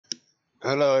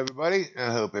Hello, everybody.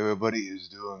 I hope everybody is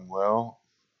doing well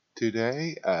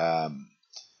today.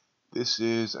 This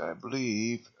is, I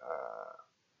believe,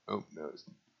 oh no, it's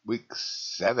week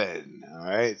 7. All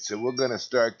right, so we're gonna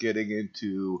start getting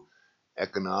into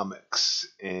economics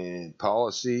and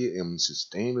policy and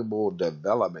sustainable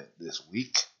development this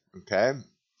week. Okay,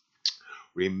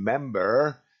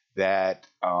 remember that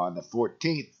on the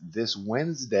 14th, this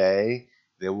Wednesday,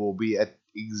 there will be an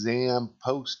exam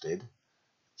posted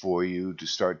for you to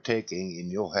start taking, and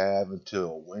you'll have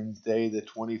until Wednesday the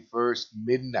 21st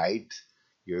midnight,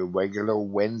 your regular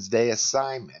Wednesday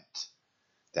assignment.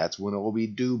 That's when it will be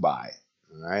due by.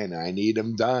 All right, and I need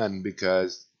them done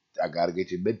because I got to get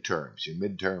your midterms. Your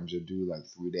midterms are due like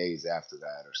 3 days after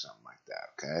that or something like that.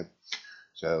 Okay,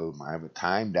 so I have it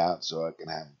timed out so I can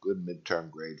have a good midterm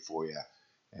grade for you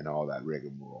and all that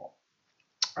rigmarole.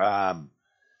 Um,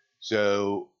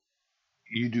 so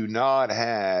you do not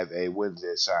have a Wednesday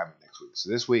assignment next week. So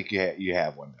this week you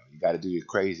have one though. You got to do your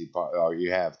crazy part, or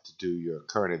you have to do your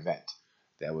current event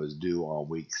that was due on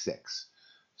week 6.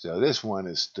 So this one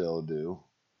is still due.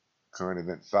 Current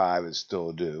event 5 is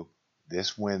still due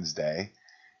this Wednesday,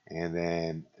 and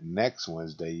then next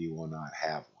Wednesday you will not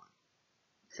have one.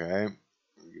 Okay,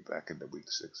 let me get back into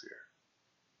week 6 here.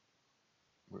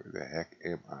 Where the heck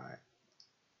am I?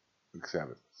 Week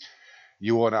 7.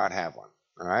 You will not have one.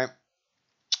 All right.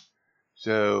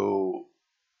 So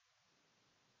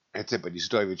that's it, but you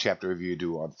still have your chapter review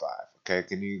due on 5.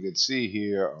 Okay, you can see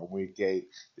here on week 8,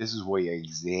 this is where your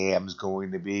exam's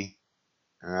going to be.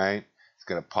 All right, it's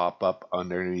going to pop up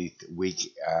underneath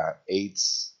week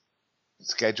 8's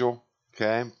schedule.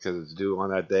 Okay, because it's due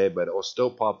on that day, but it will still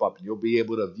pop up and you'll be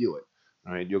able to view it.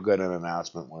 All right, you'll get an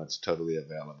announcement when it's totally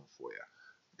available for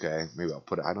you. Okay, maybe I'll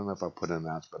put it, I don't know if I'll put an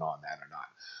announcement on that or not.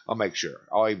 I'll make sure.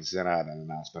 I'll even send out an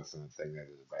announcement for the thing that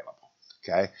is available.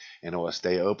 Okay, and it will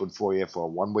stay open for you for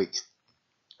 1 week.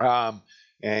 Um,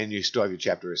 and you still have your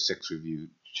chapter 6 review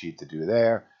sheet to do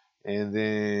there. And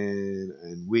then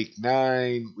in week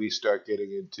 9, we start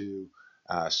getting into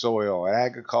soil and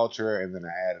agriculture. And then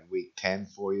I added week 10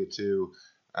 for you too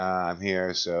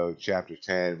here. So chapter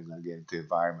 10, we're going to get into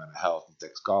environmental health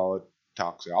and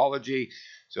toxicology.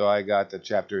 So I got the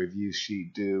chapter review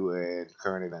sheet due in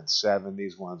current event 7.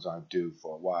 These ones aren't due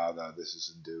for a while though. This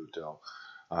isn't due till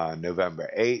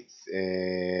November 8th,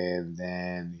 and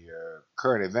then your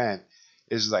current event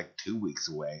is like 2 weeks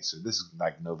away. So this is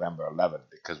like November 11th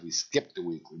because we skipped a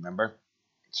week, remember?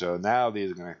 So now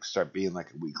these are going to start being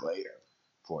like a week later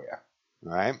for you,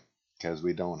 all right? Because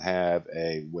we don't have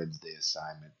a Wednesday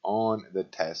assignment on the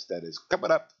test that is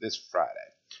coming up this Friday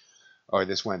or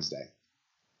this Wednesday.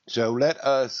 So let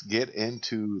us get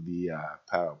into the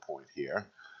PowerPoint here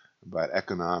about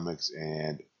economics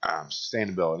and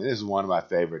sustainability. This is one of my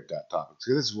favorite topics.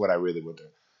 This is what I really went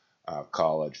to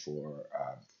college for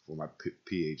my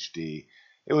PhD.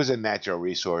 It was in natural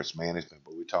resource management,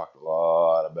 but we talked a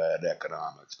lot about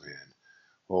economics, man.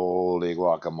 Holy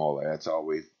guacamole! That's all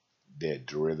we did.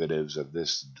 Derivatives of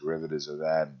this, derivatives of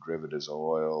that, derivatives of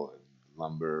oil and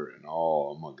lumber and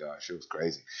all. Oh my gosh, it was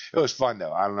crazy. It was fun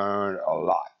though. I learned a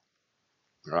lot.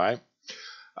 Right.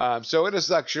 So in this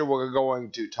lecture, we're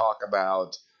going to talk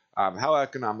about how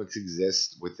economics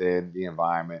exists within the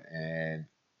environment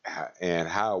and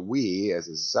how we as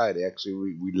a society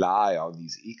actually rely on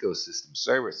these ecosystem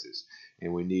services,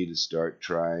 and we need to start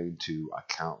trying to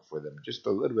account for them just a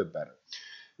little bit better.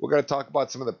 We're going to talk about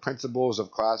some of the principles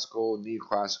of classical and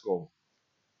neoclassical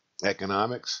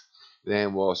economics.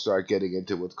 Then we'll start getting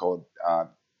into what's called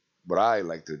what I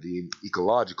like to deem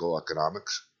ecological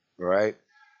economics. All right.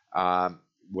 Um,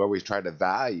 where we try to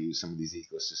value some of these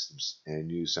ecosystems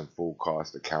and use some full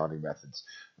cost accounting methods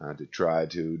to try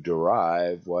to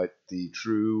derive what the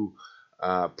true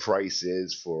price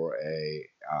is for a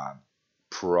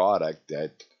product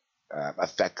that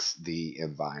affects the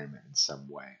environment in some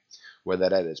way, whether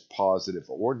that is positive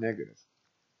or negative.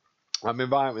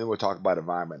 Environment, we'll talk about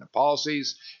environmental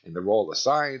policies and the role of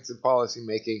science in policy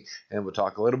making, and we'll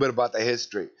talk a little bit about the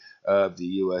history of the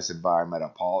U.S. environmental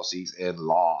policies and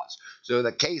laws. So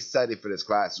the case study for this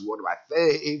class is one of my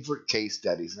favorite case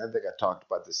studies, and I think I talked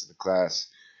about this in the class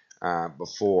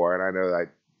before, and I know I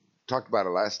talked about it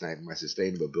last night in my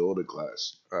sustainable building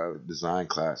class, design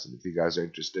class, and if you guys are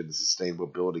interested in sustainable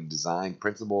building design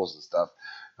principles and stuff,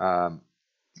 um,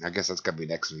 I guess that's going to be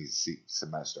next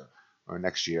semester or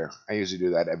next year. I usually do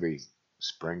that every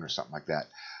spring or something like that.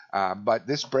 But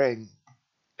this spring,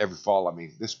 every fall, I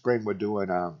mean, this spring we're doing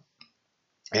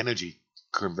energy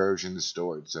conversion and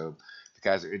storage. So if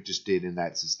you guys are interested in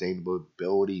that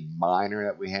sustainability minor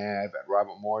that we have at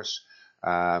Robert Morris,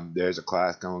 There's a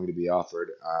class going to be offered,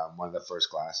 one of the first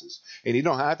classes. And you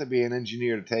don't have to be an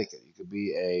engineer to take it. You could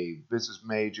be a business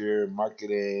major,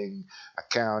 marketing,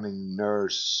 accounting,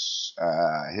 nurse,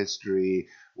 history,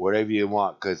 whatever you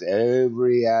want, because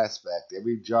every aspect,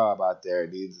 every job out there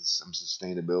needs some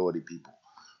sustainability people.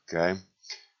 Okay?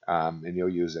 And you'll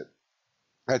use it.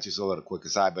 That's just a little quick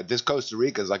aside, but this Costa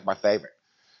Rica is like my favorite.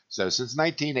 So since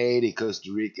 1980,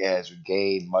 Costa Rica has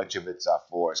regained much of its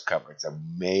forest cover. It's an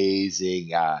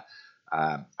amazing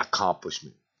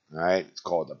accomplishment. All right, it's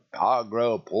called the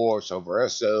Pagro Por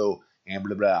Soverso and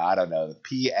blah blah. I don't know,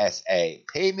 the PSA,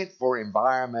 Payment for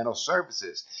Environmental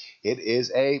Services. It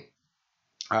is a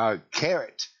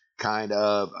carrot kind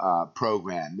of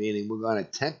program, meaning we're going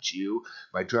to tempt you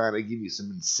by trying to give you some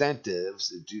incentives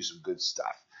to do some good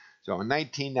stuff. So in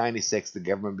 1996, the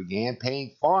government began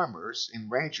paying farmers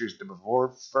and ranchers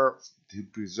to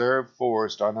preserve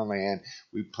forest on the land.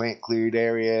 We plant cleared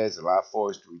areas, allow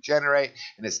forests to regenerate,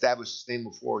 and establish a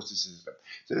sustainable forestry system.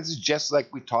 So this is just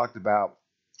like we talked about.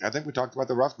 I think we talked about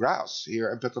the ruffed grouse here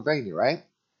in Pennsylvania, right?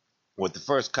 With the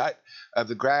first cut of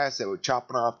the grass, they were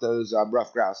chopping off those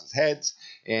ruffed grouse's heads,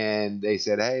 and they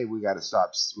said, "Hey, we got to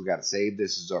stop. We got to save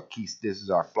this. Is our key. This is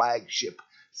our flagship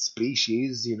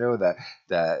species. You know,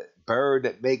 the bird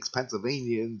that makes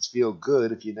Pennsylvanians feel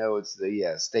good. If you know it's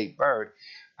the state bird."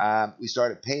 We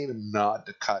started paying them not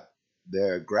to cut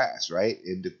their grass, right?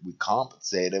 And we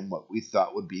compensate them what we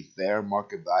thought would be fair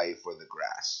market value for the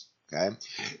grass. Okay,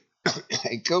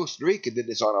 and Costa Rica did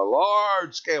this on a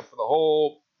large scale for the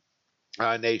whole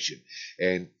nation.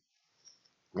 And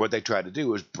what they try to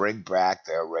do is bring back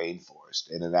their rainforest,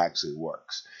 and it actually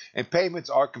works. And payments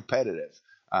are competitive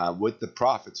with the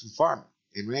profits from farming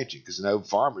and ranching, because no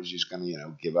farmer's just going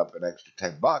to give up an extra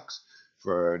 $10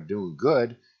 for doing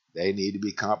good. They need to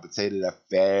be compensated a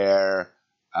fair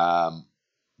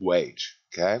wage,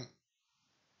 okay?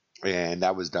 And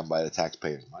that was done by the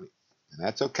taxpayers' money, and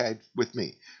that's okay with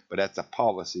me, but that's a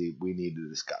policy we need to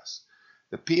discuss.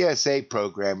 The PSA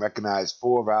program recognized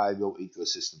 4 valuable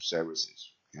ecosystem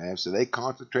services. Okay? So they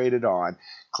concentrated on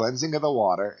cleansing of the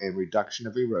water and reduction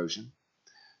of erosion,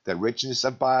 the richness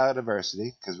of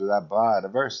biodiversity, because without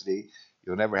biodiversity,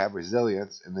 you'll never have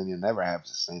resilience, and then you'll never have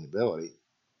sustainability.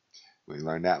 We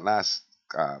learned that last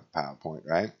PowerPoint,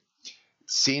 right?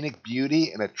 Scenic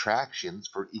beauty and attractions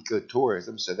for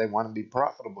ecotourism. So they want to be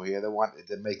profitable here. They want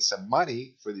to make some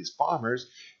money for these farmers.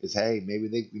 Is, hey, maybe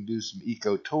they can do some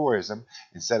ecotourism.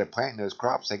 Instead of planting those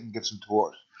crops, they can give some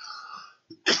tours.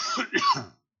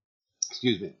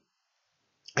 Excuse me.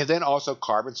 And then also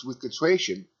carbon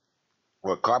sequestration,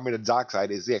 where carbon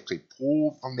dioxide is actually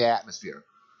pulled from the atmosphere.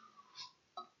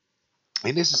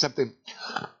 And this is something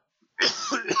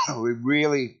we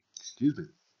really,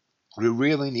 we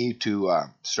really need to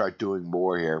start doing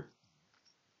more here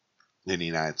in the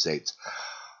United States.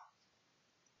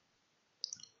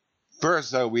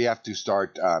 First, though, we have to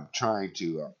start trying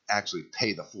to actually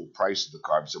pay the full price of the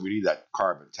carbon. So we need that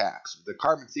carbon tax. The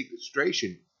carbon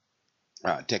sequestration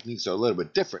techniques are a little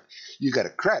bit different. You got a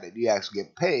credit. You actually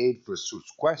get paid for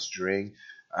sequestering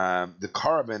the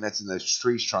carbon that's in those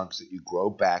tree trunks that you grow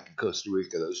back in Costa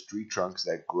Rica, those tree trunks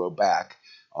that grow back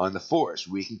on the forest.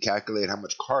 We can calculate how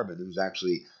much carbon was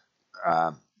actually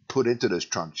put into those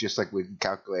trunks, just like we can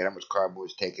calculate how much carbon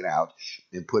was taken out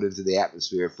and put into the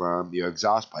atmosphere from your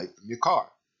exhaust pipe from your car.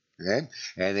 Okay?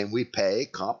 And then we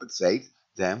compensate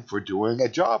them for doing a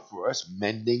job for us,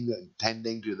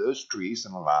 tending to those trees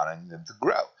and allowing them to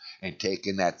grow, and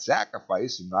taking that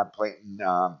sacrifice and not planting,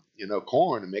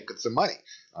 corn and making some money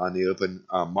on the open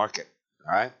market.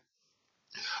 All right.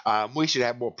 We should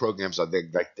have more programs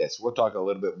like this. We'll talk a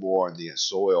little bit more on the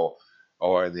soil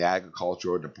or in the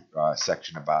agriculture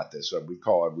section about this. So we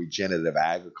call it regenerative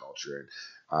agriculture.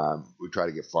 And we try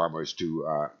to get farmers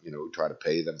to, try to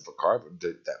pay them for carbon,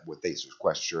 what they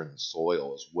sequester in the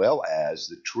soil as well as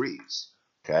the trees.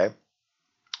 Okay.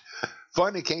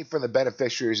 Funding came from the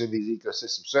beneficiaries of these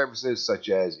ecosystem services, such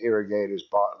as irrigators,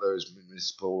 bottlers,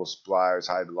 municipal suppliers,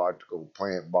 hydrological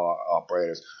plant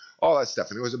operators, all that stuff.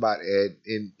 And it was about it.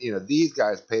 And, these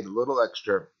guys paid a little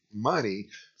extra money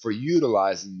for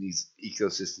utilizing these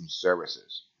ecosystem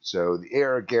services. So the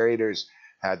irrigators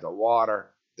had the water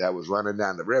that was running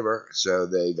down the river, so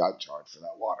they got charged for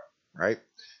that water, right?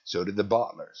 So did the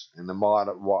bottlers and the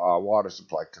water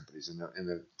supply companies and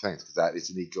the things, because that is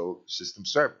an ecosystem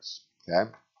service,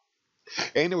 okay?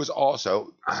 And there was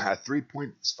also a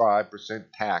 3.5%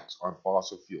 tax on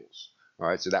fossil fuels, all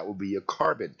right? So that would be a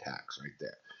carbon tax right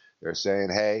there. They're saying,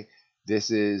 hey,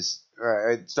 this is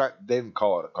they didn't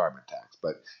call it a carbon tax,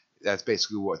 but that's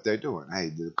basically what they're doing. Hey,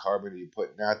 the carbon you're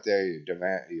putting out there,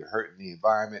 you're hurting the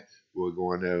environment. We're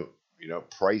going to,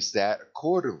 price that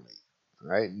accordingly.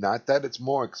 Right? Not that it's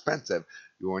more expensive.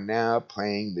 You are now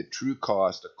paying the true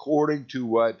cost according to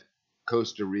what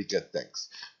Costa Rica thinks.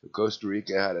 Costa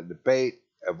Rica had a debate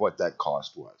of what that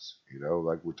cost was.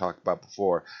 Like we talked about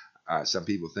before, some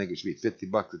people think it should be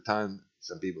 $50 a ton.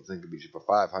 Some people think it should be for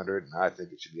 500, and I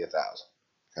think it should be 1,000.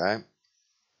 Okay,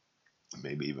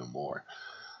 maybe even more.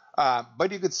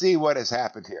 But you can see what has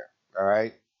happened here. All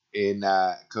right, in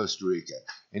Costa Rica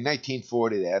in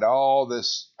 1940, they had all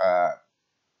this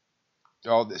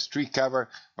tree cover.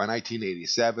 By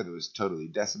 1987, it was totally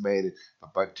decimated.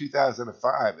 But by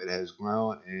 2005, it has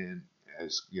grown and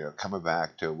has coming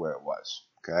back to where it was.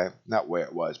 Okay, not where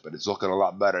it was, but it's looking a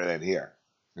lot better than here.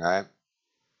 All right.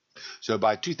 So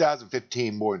by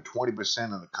 2015, more than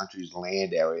 20% of the country's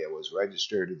land area was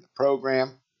registered in the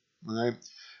program. Right?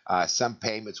 Some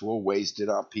payments were wasted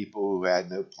on people who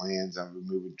had no plans on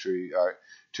removing trees or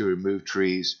to remove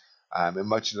trees. And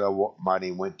much of the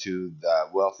money went to the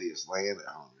wealthiest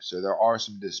landowners. So there are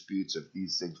some disputes if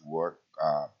these things work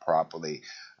properly,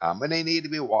 and they need to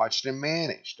be watched and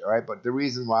managed. All right, but the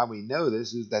reason why we know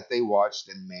this is that they watched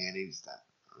and managed them.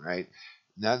 All right,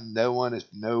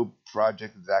 no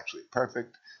project is actually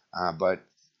perfect, but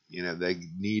they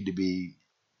need to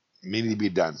be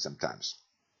done sometimes.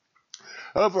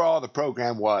 Overall, the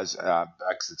program was a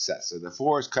success. So the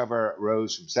forest cover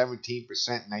rose from 17% in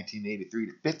 1983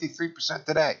 to 53%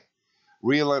 today.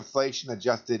 Real inflation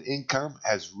adjusted income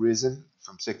has risen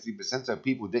from 60%, so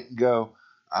people didn't go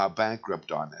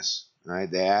bankrupt on this. Right?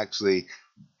 They actually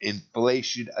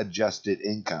inflation adjusted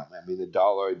income. I mean, the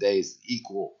dollar a day is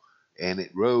equal, and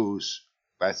it rose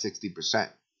by 60%.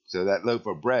 So that loaf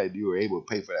of bread, you were able to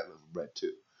pay for that loaf of bread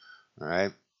too. All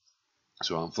right.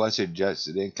 So inflation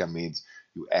adjusted income means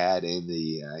you add in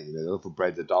the loaf of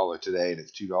bread's $1 today, and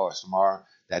it's $2 tomorrow.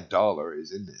 That dollar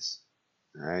is in this.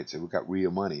 All right, so we've got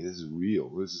real money. This is real.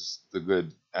 This is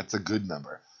that's a good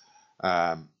number.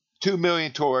 2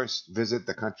 million tourists visit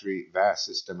the country's vast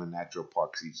system of natural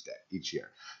parks each year.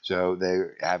 So they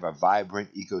have a vibrant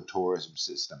ecotourism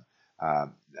system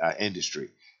industry,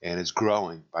 and it's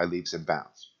growing by leaps and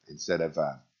bounds. Instead of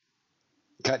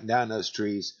cutting down those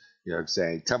trees,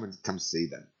 saying come see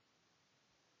them.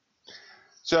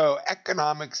 So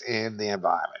economics and the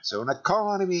environment. So an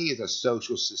economy is a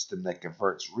social system that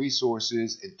converts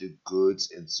resources into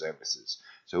goods and services.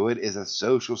 So it is a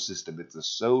social system. It's a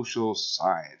social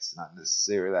science, not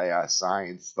necessarily a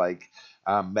science like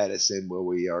medicine where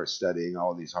we are studying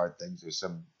all these hard things. There's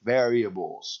some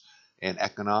variables in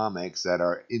economics that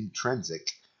are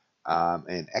intrinsic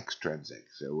and extrinsic.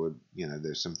 So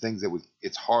there's some things that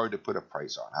it's hard to put a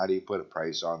price on. How do you put a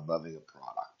price on loving a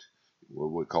product? What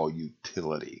we call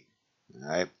utility. All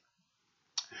right.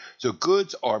 So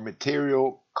goods are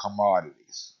material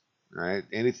commodities. Right.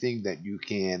 Anything that you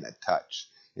can touch.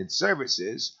 And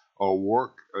services are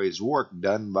work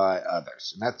done by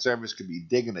others. And that service could be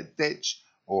digging a ditch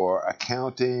or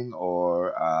accounting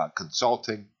or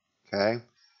consulting. Okay.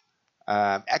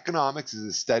 Economics is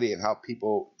a study of how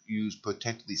people use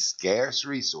potentially scarce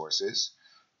resources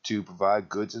to provide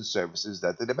goods and services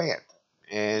that they demand.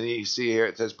 And you see here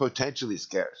it says potentially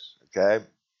scarce. Okay,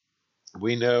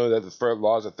 we know that the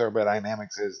laws of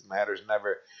thermodynamics is matter is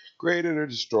never created or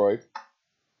destroyed,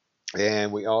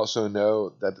 and we also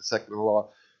know that the second law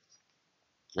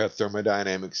of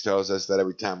thermodynamics tells us that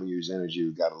every time we use energy,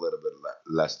 we've got a little bit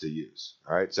less to use.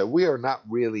 All right, so we are not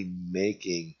really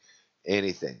making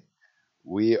anything.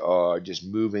 We are just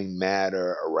moving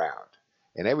matter around,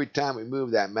 and every time we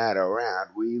move that matter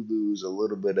around, we lose a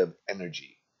little bit of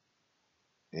energy.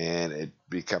 And it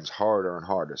becomes harder and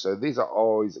harder. So these are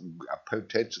always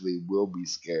potentially will be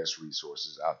scarce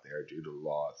resources out there due to the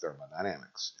law of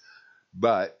thermodynamics.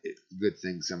 But good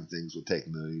thing some things will take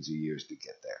millions of years to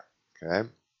get there. Okay.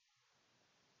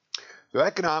 So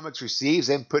economics receives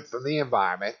input from the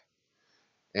environment,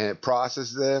 and it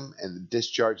processes them and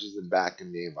discharges them back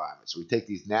in the environment. So we take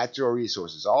these natural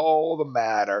resources, all the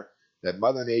matter that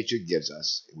Mother Nature gives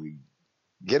us, and we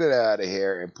get it out of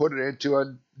here and put it into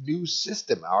a new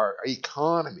system, our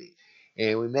economy.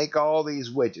 And we make all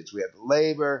these widgets. We have the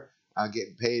labor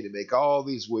getting paid to make all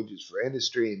these widgets for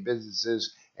industry and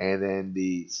businesses. And then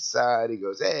the society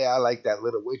goes, hey, I like that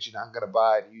little widget. I'm going to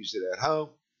buy it and use it at home.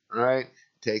 All right.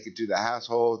 Take it to the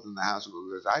household, and the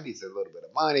household goes, I need a little bit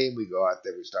of money. And we go out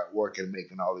there, we start working,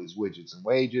 making all these widgets and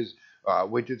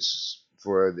widgets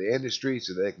for the industry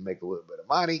so they can make a little bit of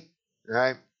money. All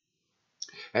right.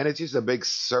 And it's just a big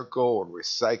circle and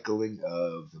recycling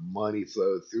of the money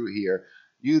flow through here.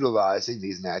 utilizing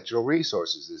these natural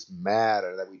resources, this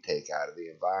matter that we take out of the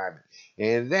environment.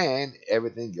 And then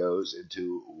everything goes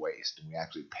into waste. And we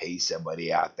actually pay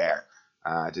somebody out there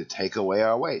to take away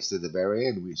our waste. At the very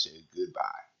end, we say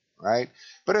goodbye, right?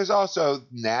 But there's also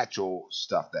natural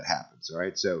stuff that happens,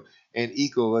 right? So in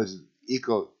ecosystems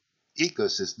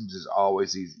is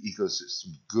always these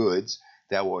ecosystem goods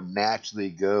that will naturally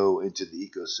go into the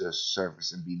ecosystem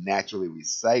surface and be naturally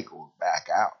recycled back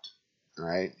out,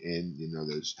 right? And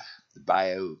there's the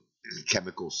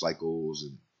biochemical cycles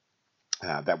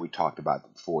and that we talked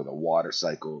about before, the water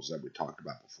cycles that we talked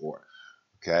about before.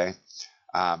 Okay,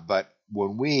 but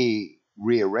when we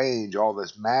rearrange all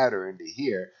this matter into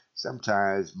here,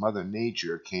 sometimes Mother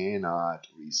Nature cannot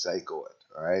recycle it.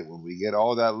 All right, when we get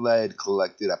all that lead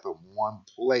collected up in one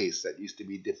place that used to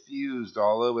be diffused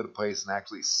all over the place and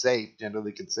actually safe,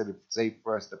 generally considered safe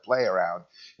for us to play around,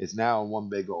 is now in one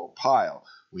big old pile.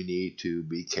 We need to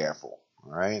be careful.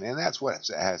 All right, and that's what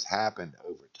has happened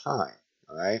over time.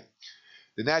 All right,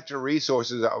 the natural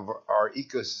resources of our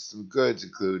ecosystem goods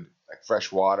include like fresh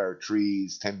water,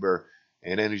 trees, timber,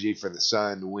 and energy for the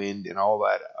sun, wind, and all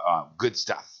that good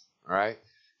stuff. All right,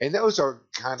 and those are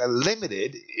kind of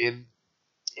limited in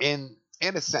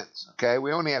a sense. Okay,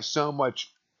 we only have so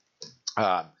much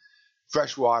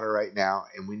fresh water right now,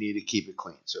 and we need to keep it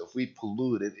clean. So if we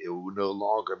pollute it, it will no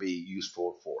longer be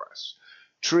useful for us.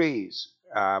 Trees,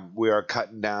 we are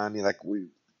cutting down. Like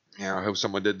I hope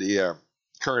someone did the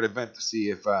current event to see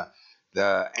if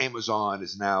the Amazon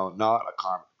is now not a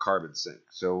carbon sink.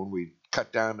 So when we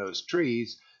cut down those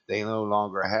trees, they no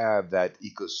longer have that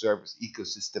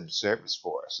ecosystem service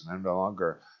for us, and they're no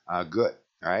longer good.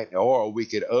 Right? Or we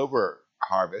could over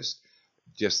harvest,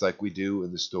 just like we do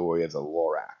in the story of the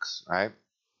Lorax, right?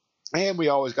 And we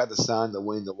always got the sun, the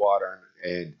wind, the water,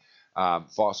 and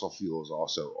fossil fuels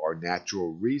also are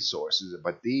natural resources,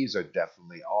 but these are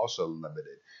definitely also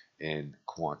limited in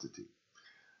quantity.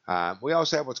 We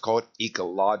also have what's called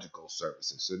ecological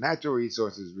services. So natural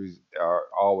resources are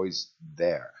always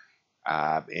there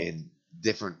in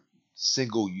different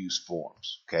single-use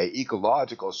forms. Okay,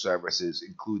 ecological services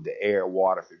include the air,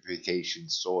 water purification,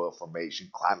 soil formation,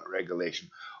 climate regulation,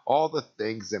 all the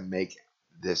things that make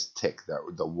this tick,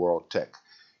 the world tick,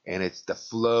 and it's the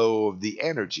flow of the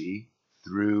energy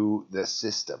through the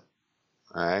system.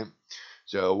 All right,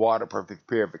 so water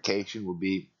purification would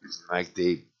be like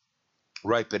the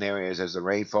ripen areas as the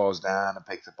rain falls down and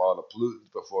picks up all the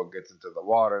pollutants before it gets into the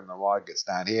water, and the water gets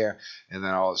down here, and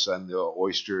then all of a sudden the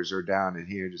oysters are down in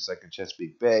here, just like in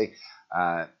Chesapeake Bay,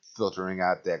 filtering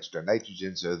out the extra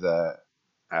nitrogen so the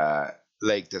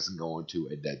lake doesn't go into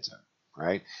a dead zone,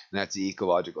 right? And that's the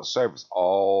ecological service,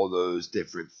 all those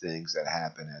different things that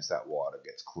happen as that water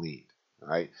gets cleaned,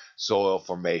 right? Soil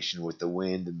formation with the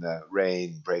wind and the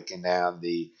rain breaking down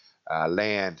the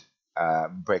land,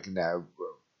 breaking down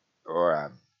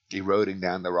or eroding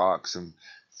down the rocks and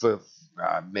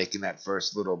making that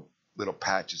first little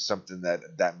patch of something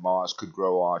that moss could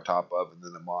grow on top of, and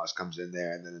then the moss comes in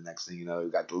there, and then the next thing you know, we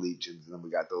got the lichens, and then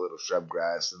we got the little shrub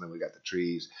grass, and then we got the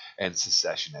trees, and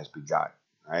succession has begun.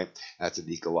 Right? That's an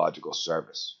ecological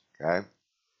service. Okay,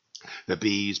 the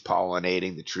bees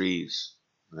pollinating the trees.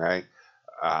 Right?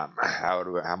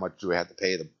 How much do we have to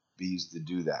pay the bees to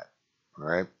do that?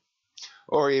 Right?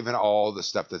 Or even all the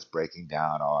stuff that's breaking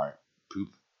down our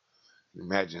poop.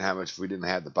 Imagine how much if we didn't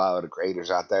have the biodegraders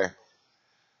out there.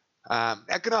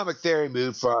 Economic theory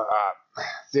moved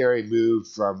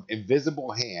from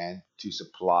invisible hand to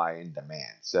supply and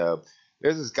demand. So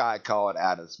there's this guy called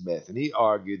Adam Smith, and he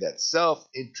argued that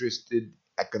self-interested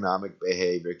economic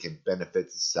behavior can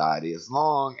benefit society as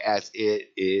long as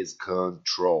it is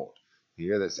controlled.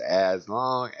 You hear this? As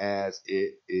long as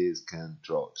it is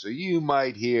controlled. So you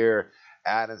might hear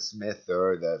Adam Smith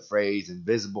or the phrase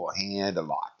invisible hand a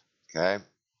lot. Okay?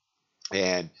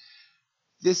 And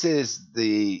this is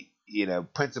the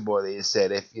principle that he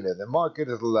said, if the market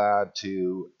is allowed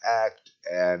to act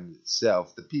and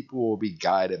itself, the people will be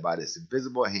guided by this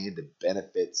invisible hand to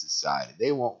benefit society.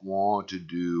 They won't want to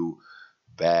do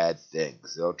bad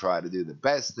things. They'll try to do the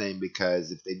best thing,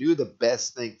 because if they do the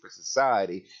best thing for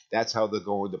society, that's how they're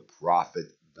going to profit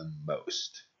the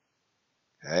most.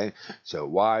 Okay, so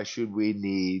why should we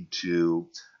need to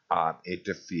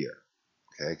interfere?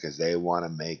 Okay, because they want to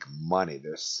make money.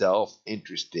 They're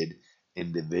self-interested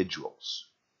individuals,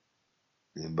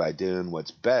 and by doing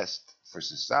what's best for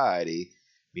society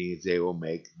means they will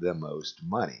make the most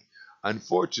money.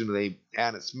 Unfortunately,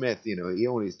 Adam Smith, he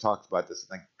only talks about this,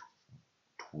 I think,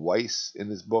 twice in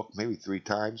this book, maybe 3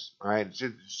 times. All right, it's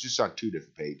just on 2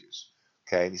 different pages.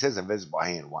 Okay, and he says invisible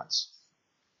hand once.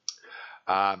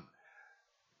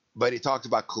 But he talked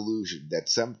about collusion, that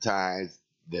sometimes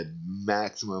the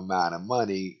maximum amount of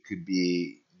money could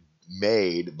be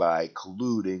made by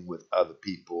colluding with other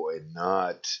people and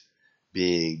not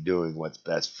being doing what's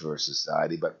best for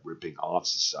society, but ripping off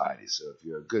society. So if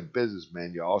you're a good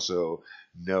businessman, you also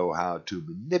know how to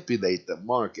manipulate the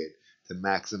market to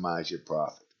maximize your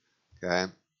profit.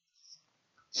 Okay.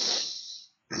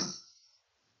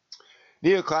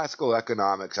 Neoclassical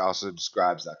economics also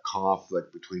describes the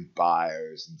conflict between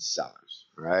buyers and sellers,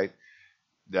 right?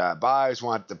 The buyers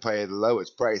want to pay the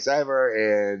lowest price ever,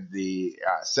 and the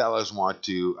sellers want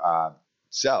to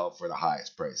sell for the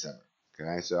highest price ever.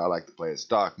 Okay, so I like to play the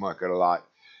stock market a lot,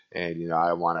 and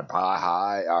I want to buy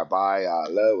high or buy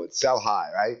low and sell high,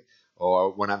 right?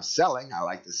 Or when I'm selling, I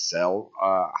like to sell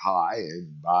high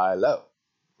and buy low,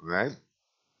 right?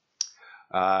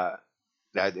 Uh,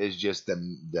 that is just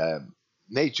the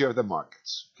nature of the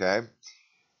markets. Okay.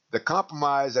 The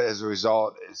compromise as a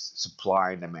result is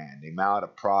supply and demand, the amount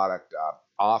of product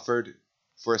offered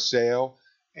for sale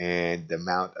and the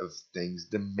amount of things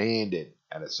demanded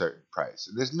at a certain price.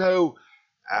 So there's no,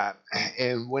 uh,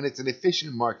 and when it's an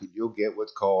efficient market, you'll get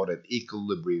what's called an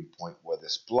equilibrium point where the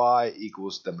supply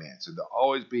equals demand. So there'll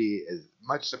always be as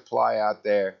much supply out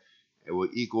there, it will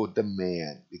equal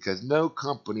demand because no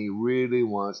company really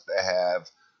wants to have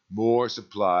more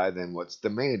supply than what's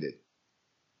demanded.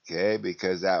 Okay,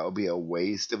 because that will be a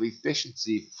waste of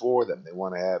efficiency for them. They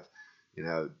want to have, you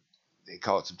know, they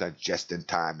call it sometimes just in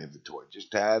time inventory, just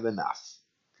to have enough.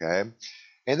 Okay,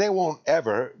 and they won't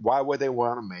ever, why would they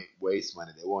want to waste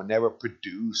money? They will never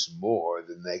produce more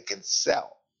than they can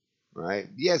sell, right?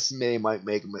 Yes, they might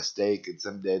make a mistake and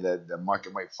someday the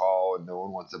market might fall and no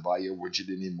one wants to buy your widget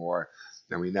anymore.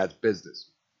 I mean, that's business.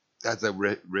 That's a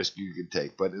risk you can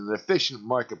take. But an efficient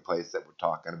marketplace that we're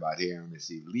talking about here, and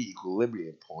the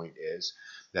equilibrium point is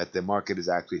that the market is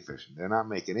actually efficient. They're not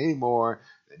making any more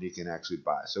than you can actually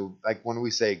buy. So, like when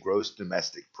we say gross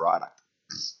domestic product,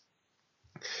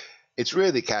 it's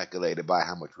really calculated by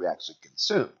how much we actually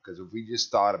consume. Because if we just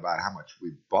thought about how much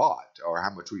we bought or how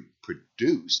much we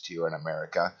produced here in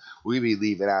America, we'd be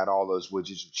leaving out all those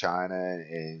widgets in China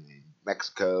and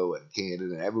Mexico and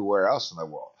Canada and everywhere else in the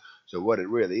world. So what it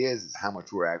really is how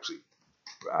much we're actually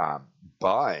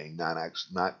buying,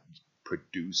 not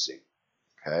producing.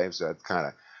 Okay, so that's kind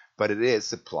of, but it is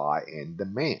supply and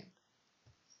demand.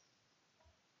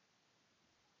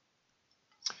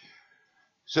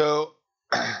 So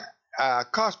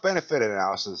cost benefit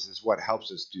analysis is what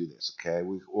helps us do this. Okay,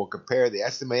 we will compare the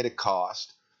estimated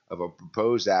cost of a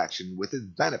proposed action with its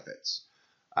benefits.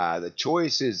 The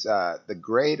choice is the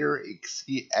greater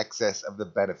excess of the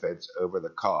benefits over the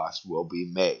cost will be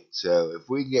made. So if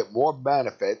we get more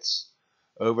benefits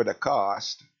over the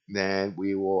cost, then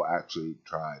we will actually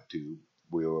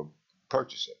we will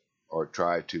purchase it or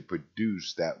try to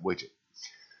produce that widget.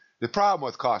 The problem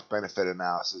with cost benefit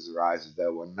analysis arises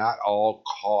that when not all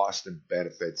costs and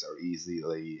benefits are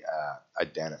easily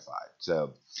identified.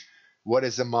 So what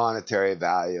is the monetary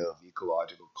value of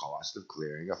ecological cost of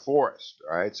clearing a forest?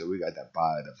 All right, so we got that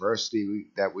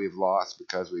biodiversity that we've lost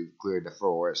because we've cleared the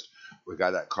forest. We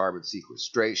got that carbon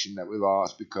sequestration that we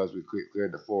lost because we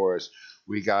cleared the forest.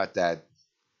 We got that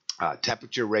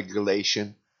temperature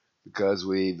regulation because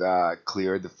we've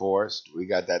cleared the forest. We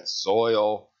got that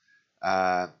soil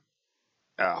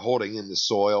holding in the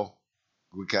soil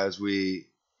because we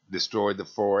destroyed the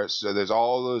forest. So there's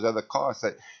all those other costs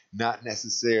that not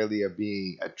necessarily are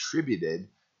being attributed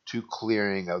to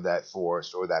clearing of that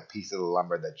forest or that piece of the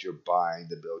lumber that you're buying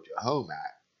to build your home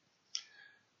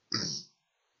at.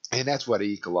 And that's what an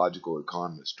ecological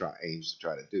economist aims to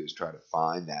try to do, is try to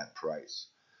find that price.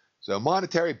 So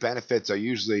monetary benefits are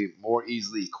usually more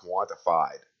easily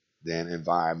quantified than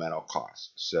environmental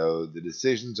costs. So the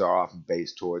decisions are often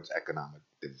based towards economic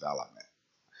development.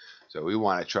 So we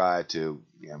want to try to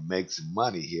make some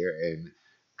money here and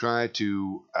try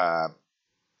to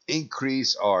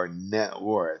increase our net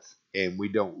worth. And we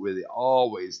don't really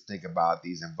always think about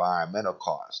these environmental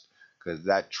costs because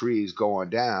that tree is going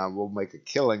down. We'll make a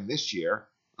killing this year,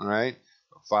 all right?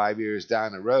 5 years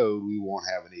down the road, we won't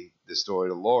have any destroy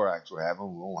the Lorax we're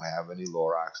having. We won't have any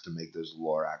Lorax to make those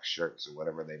Lorax shirts or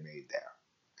whatever they made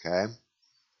there. Okay?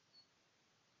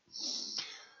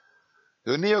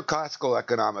 The neoclassical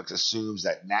economics assumes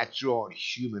that natural and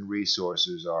human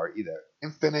resources are either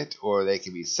infinite or they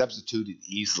can be substituted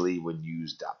easily when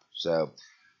used up. So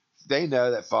they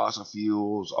know that fossil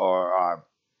fuels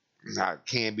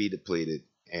can be depleted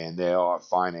and they are a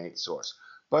finite source.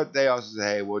 But they also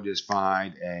say, hey, we'll just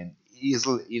find an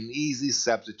easy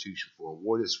substitution for it.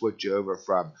 We'll just switch over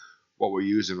from what we're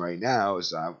using right now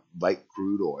is light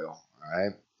crude oil, all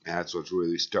right? And that's what's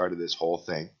really started this whole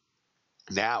thing.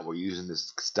 Now we're using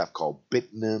this stuff called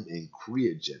bitumen and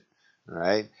creogen, all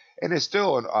right? And it's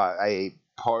still a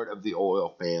part of the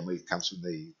oil family. It comes from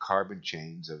the carbon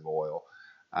chains of oil,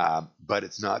 but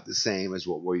it's not the same as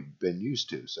what we've been used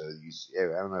to. So I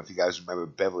don't know if you guys remember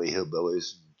Beverly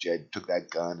Hillbillies. Jed took that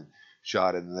gun and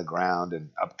shot it in the ground, and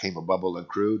up came a bubble of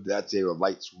crude. That's a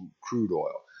light crude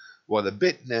oil. Well, the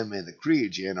bitumen and the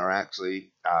creogen are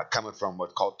actually coming from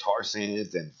what's called tar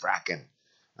sands and fracking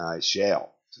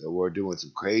shale. So we're doing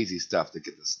some crazy stuff to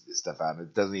get this stuff out.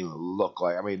 It doesn't even look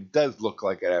like, I mean, it does look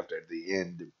like it after the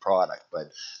end product,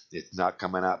 but it's not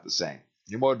coming out the same.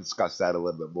 And we'll discuss that a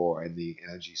little bit more in the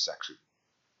energy section.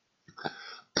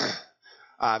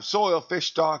 Soil, fish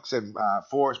stocks, and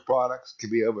forest products can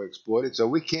be overexploited, so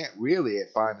we can't really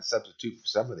find a substitute for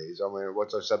some of these. I mean,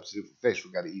 what's our substitute for fish?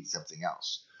 We've got to eat something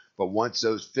else. But once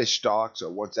those fish stocks,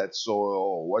 or once that soil,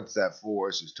 or once that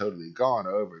forest is totally gone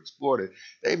or overexploited,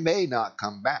 they may not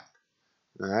come back.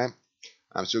 All right.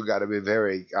 So we've got to be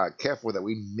very careful that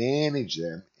we manage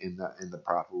them in the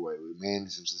proper way. We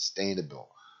manage them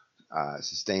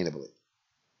sustainably.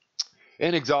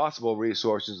 Inexhaustible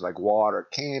resources like water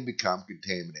can become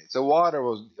contaminated. So water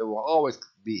will always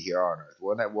be here on Earth.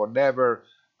 We'll never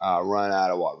run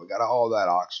out of water. We got all that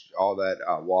oxygen, all that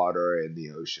water in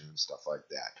the ocean and stuff like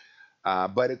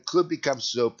that. But it could become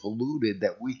so polluted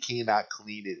that we cannot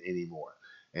clean it anymore.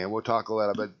 And we'll talk a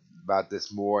little bit about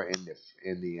this more in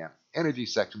the energy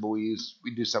section. But we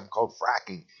do something called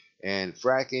fracking, and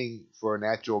fracking for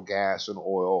natural gas and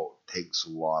oil takes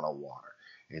a lot of water.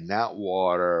 And that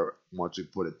water, once we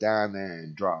put it down there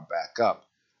and draw it back up,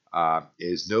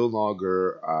 is no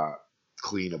longer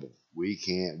cleanable. We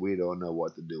don't know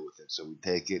what to do with it. So we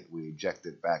take it, we inject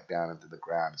it back down into the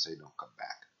ground and say, don't come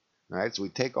back. All right. So we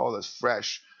take all this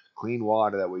fresh, clean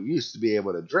water that we used to be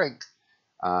able to drink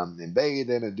and bathe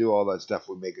in and do all that stuff.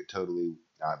 We make it totally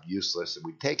useless, and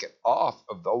we take it off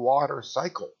of the water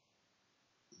cycle.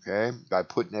 Okay, by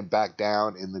putting it back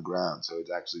down in the ground. So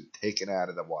it's actually taken out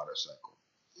of the water cycle.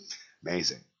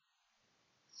 Amazing.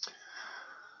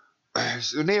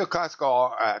 So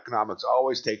neoclassical economics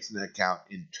always takes into account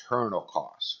internal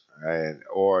costs, right?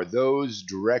 Or those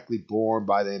directly borne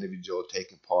by the individual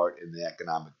taking part in the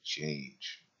economic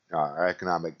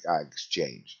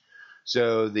exchange.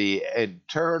 So the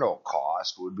internal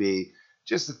cost would be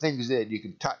just the things that you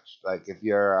can touch. Like if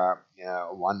you're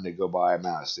wanting to go buy a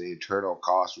mouse, the internal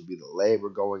cost would be the labor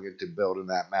going into building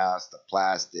that mouse, the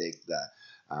plastic, the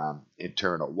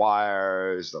internal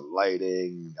wires, the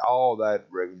lighting, all that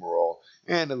rigmarole,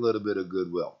 and a little bit of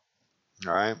goodwill.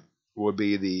 All right, would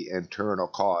be the internal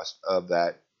cost of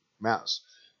that mouse.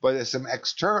 But there's some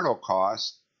external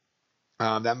costs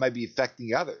that might be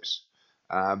affecting others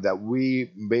that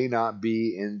we may not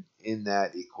be in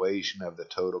that equation of the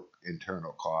total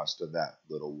internal cost of that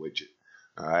little widget.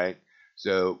 All right.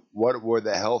 So what were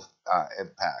the health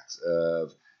impacts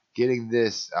of getting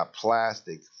this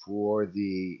plastic for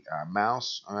the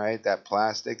mouse? All right, that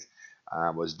plastic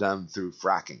was done through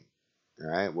fracking. All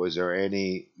right, was there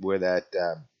any where that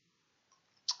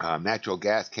natural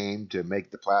gas came to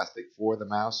make the plastic for the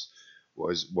mouse?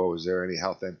 Was there any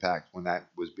health impact when that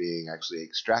was being actually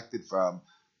extracted from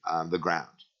the ground?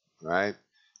 Right,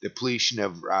 depletion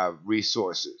of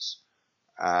resources.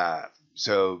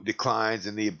 So declines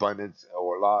in the abundance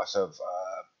or loss of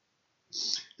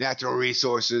natural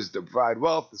resources to provide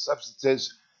wealth and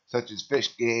substances such as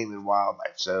fish, game, and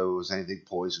wildlife. So was anything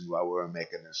poisoned while we were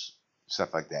making this?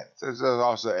 Stuff like that. So there's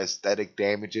also aesthetic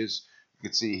damages. You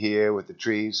can see here with the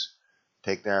trees.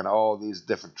 Take down all these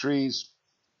different trees,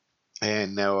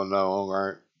 and they'll no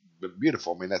longer be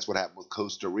beautiful. I mean, that's what happened with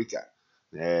Costa Rica.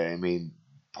 I mean,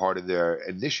 part of their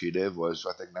initiative was,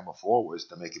 I think number 4 was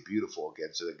to make it beautiful again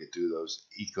so they could do those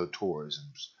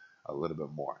ecotourisms a little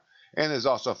bit more. And there's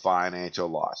also financial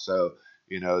loss. So,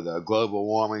 the global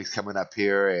warming is coming up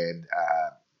here, and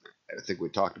I think we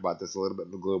talked about this a little bit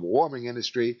in the global warming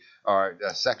industry, or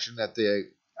a section that the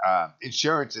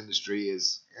insurance industry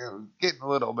is getting a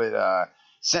little bit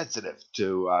sensitive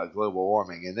to global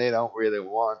warming, and they don't really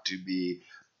want to be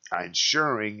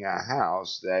insuring a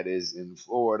house that is in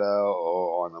Florida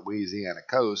or on the Louisiana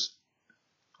coast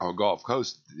or Gulf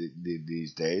Coast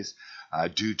these days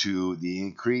due to the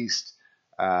increased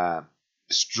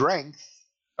strength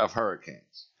of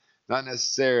hurricanes. Not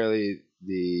necessarily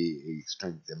the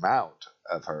strength amount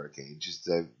of hurricanes, just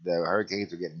the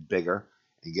hurricanes are getting bigger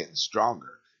and getting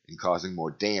stronger and causing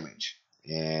more damage,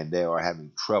 and they are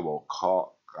having trouble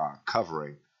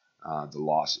covering the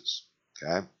losses.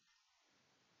 Okay.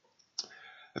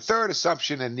 The third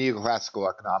assumption in neoclassical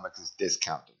economics is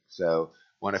discounting. So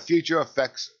when the future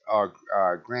effects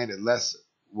are granted less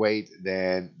weight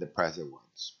than the present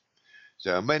ones.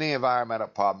 So many environmental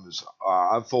problems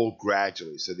unfold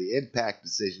gradually. So the impact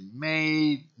decision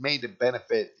made to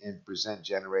benefit in present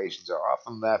generations are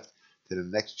often left to the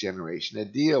next generation to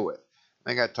deal with. I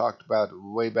think I talked about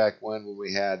way back when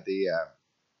we had the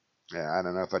I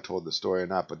don't know if I told the story or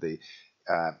not, but the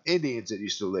Indians that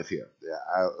used to live here, the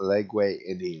Allegwe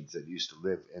Indians that used to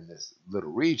live in this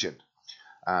little region,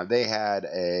 they had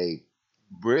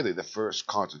really the first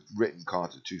written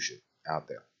constitution out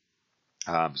there.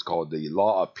 It's called the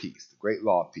Law of Peace, the Great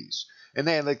Law of Peace, and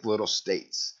they had like little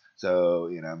states. So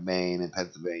Maine and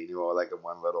Pennsylvania were like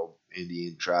one little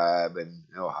Indian tribe, and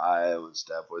Ohio and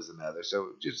stuff was another.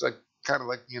 So just like kind of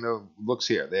like looks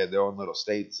here, they had their own little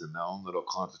states and their own little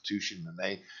constitution, and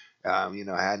they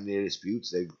had any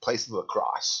disputes, they placed them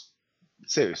across.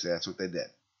 Seriously, that's what they did.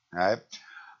 All right.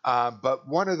 But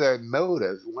one of the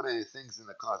things in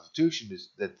the Constitution is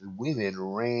that the women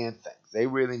ran things. They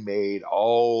really made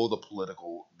all the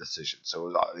political decisions. So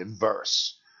it was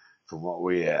inverse from what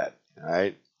we had,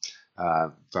 right?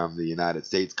 From the United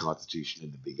States Constitution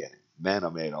in the beginning. Men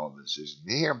made all the decisions.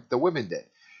 Here, the women did.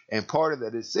 And part of the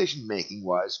decision making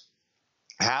was,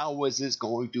 how was this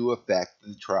going to affect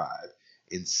the tribe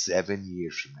in 7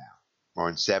 years from now, or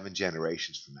in 7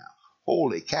 generations from now?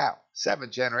 Holy cow, 7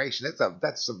 generations.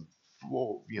 That's some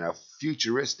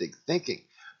futuristic thinking.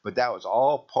 But that was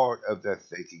all part of their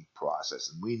thinking process,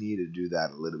 and we need to do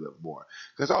that a little bit more.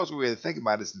 Because also we have to think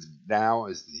about it now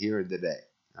is here and today.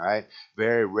 All right.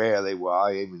 Very rarely will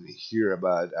I even hear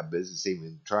about a business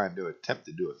even trying to attempt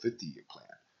to do a 50-year plan.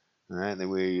 All right. And then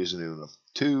we're using a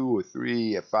 2 or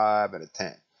 3, a 5, and a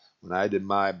 10. When I did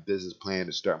my business plan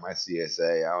to start my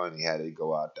CSA, I only had to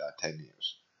go out 10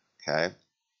 years. Okay.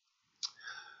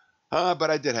 But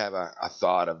I did have a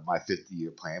thought of my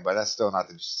 50-year plan, but that's still not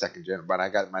the second generation. But I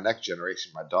got my next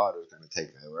generation. My daughter's going to take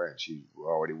it over, and she's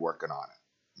already working on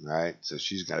it, right? So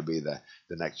she's going to be the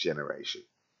next generation.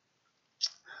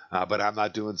 But I'm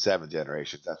not doing 7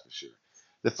 generations, that's for sure.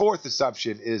 The fourth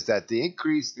assumption is that the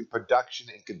increase in production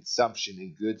and consumption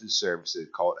in goods and services,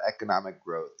 called economic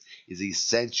growth, is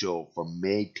essential for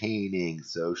maintaining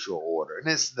social order. And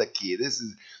this is the key. This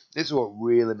is what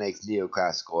really makes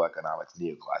neoclassical economics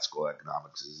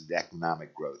is the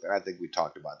economic growth. And I think we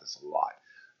talked about this a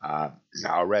lot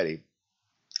already.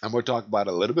 And we'll talk about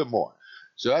it a little bit more.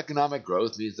 So economic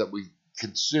growth means that we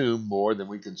consume more than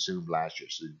we consumed last year.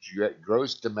 So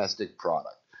gross domestic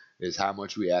product is how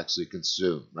much we actually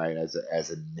consume, right, as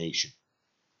a nation.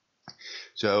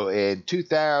 So in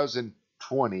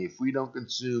 2020, if we don't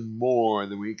consume more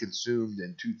than we consumed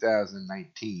in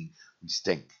 2019, we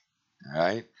stink, all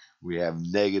right? We have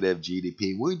negative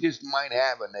GDP. We just might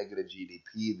have a negative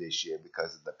GDP this year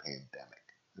because of the pandemic,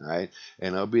 all right?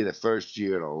 And it'll be the first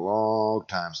year in a long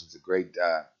time since the Great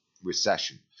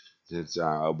Recession, since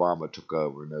Obama took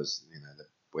over in those,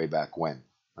 way back when,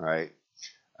 all right?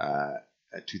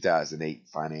 2008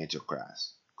 financial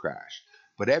crash.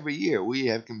 But every year we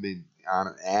have been, on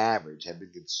an average, have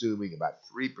been consuming about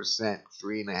 3%,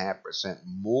 3.5%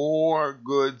 more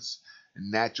goods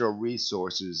and natural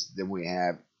resources than we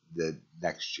have the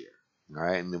next year. All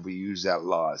right, and if we use that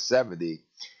law of 70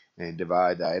 and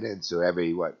divide that in, so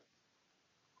every what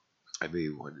is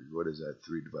that?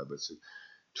 3 divided by 6,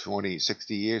 20,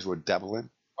 60 years, we're doubling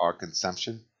our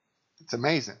consumption. It's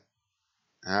amazing.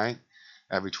 All right.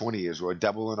 Every 20 years, we're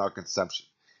doubling our consumption.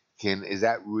 Is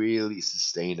that really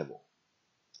sustainable?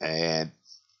 And,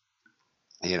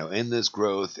 in this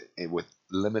growth with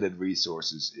limited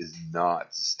resources is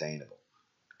not sustainable.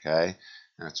 Okay?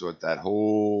 That's what that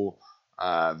whole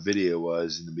video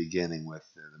was in the beginning with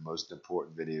the most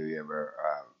important video you ever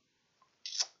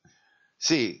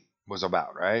see was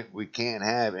about, right? We can't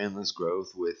have endless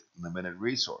growth with limited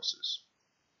resources.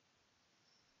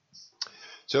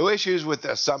 So issues with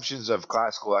the assumptions of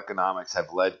classical economics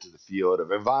have led to the field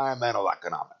of environmental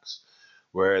economics,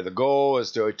 where the goal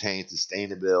is to attain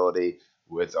sustainability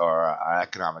with our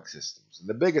economic systems. And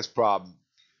the biggest problem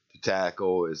to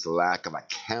tackle is the lack of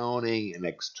accounting and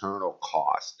external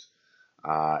cost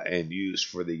and use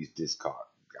for these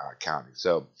accounting.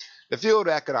 So the field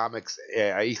of economics,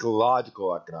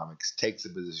 ecological economics, takes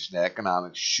the position that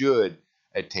economics should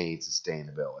attain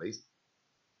sustainability.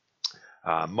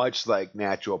 Much like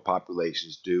natural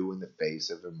populations do in the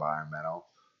face of environmental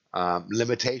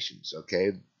limitations,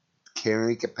 okay?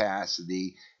 Carrying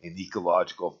capacity and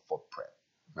ecological footprint,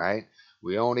 right?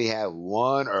 We only have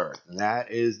one Earth, and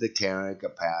that is the carrying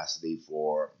capacity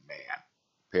for man,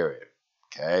 period.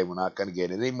 Okay? We're not going to get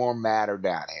any more matter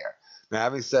down here. Now,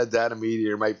 having said that, a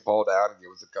meteor might fall down and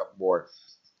give us a couple more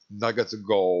nuggets of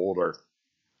gold or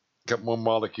A couple more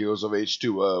molecules of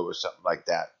H2O or something like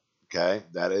that. Okay,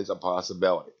 that is a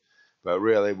possibility. But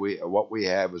really, what we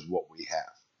have is what we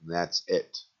have, and that's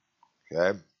it.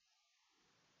 Okay.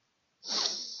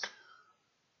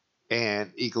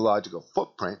 And ecological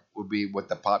footprint would be what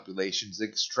the population's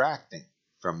extracting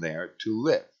from there to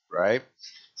live, right?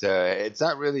 So it's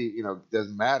not really, it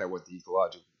doesn't matter what the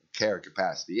ecological carrying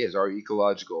capacity is. Our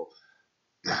ecological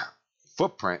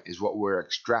footprint is what we're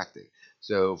extracting.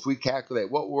 So if we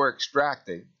calculate what we're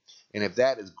extracting, and if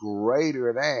that is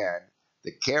greater than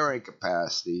the carrying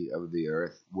capacity of the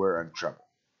Earth, we're in trouble.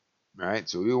 Right?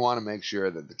 So we want to make sure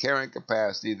that the carrying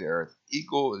capacity of the Earth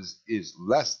is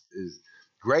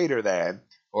greater than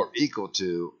or equal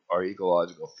to our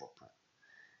ecological footprint.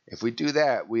 If we do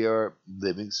that, we are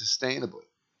living sustainably.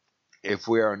 If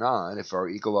we are not, if our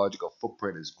ecological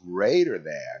footprint is greater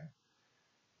than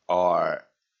our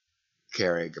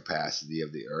carrying capacity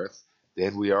of the Earth,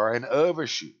 then we are an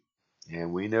overshoot.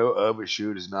 And we know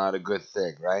overshoot is not a good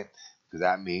thing, right? Because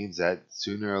that means that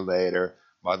sooner or later,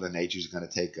 Mother Nature is going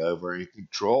to take over and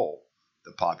control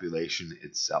the population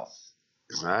itself,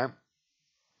 right?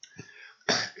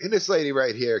 And this lady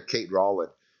right here, Kate Rowland,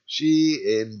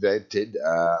 she invented,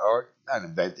 or not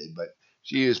invented, but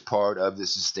she is part of the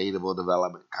sustainable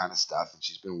development kind of stuff, and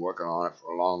she's been working on it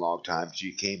for a long, long time.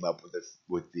 She came up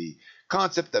with the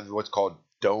concept of what's called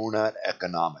donut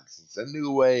economics. It's a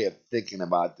new way of thinking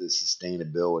about the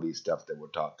sustainability stuff that we're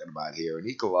talking about here in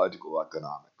ecological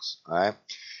economics, all right?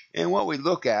 And what we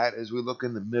look at is we look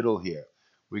in the middle here.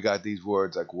 We got these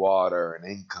words like water and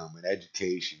income and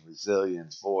education,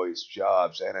 resilience, voice,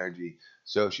 jobs, energy,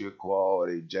 social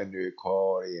equality, gender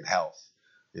equality, and health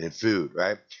and food,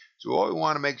 right? So what we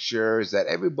want to make sure is that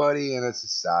everybody in a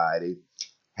society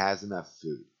has enough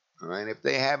food. All right. If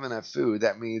they have enough food,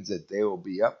 that means that they will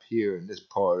be up here in this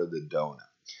part of the donut.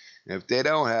 And if they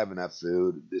don't have enough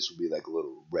food, this will be like a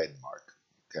little red mark,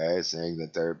 okay, saying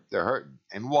that they're hurting.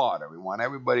 And water, we want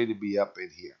everybody to be up in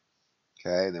here.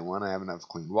 Okay, they want to have enough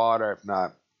clean water. If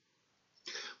not,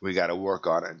 we got to work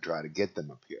on it and try to get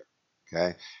them up here.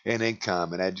 Okay, and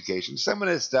income and education. Some of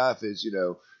this stuff is,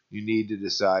 you need to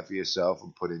decide for yourself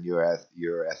and put in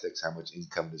your ethics. How much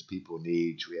income does people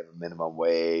need? Should we have a minimum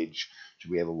wage? Should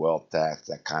we have a wealth tax?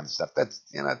 That kind of stuff. That's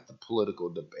that's the political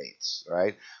debates,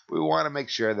 right? But we want to make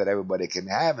sure that everybody can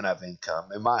have enough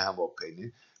income, in my humble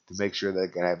opinion, to make sure they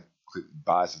can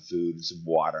buy some food and some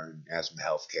water and have some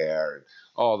health care and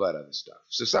all that other stuff.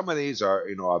 So some of these are,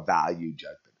 a value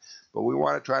judgment. But we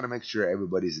want to try to make sure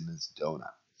everybody's in this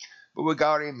donut. But we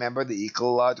got to remember the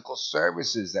ecological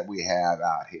services that we have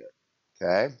out here.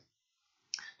 Okay?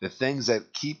 The things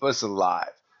that keep us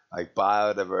alive, like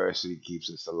biodiversity keeps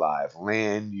us alive,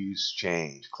 land use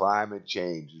change, climate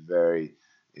change is very,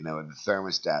 in the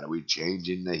thermostat, are we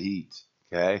changing the heat?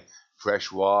 Okay?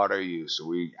 Fresh water use, are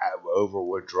we over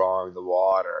withdrawing the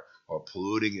water or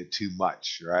polluting it too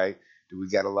much, right? Do we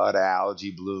got a lot of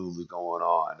algae blooms going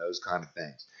on? Those kind of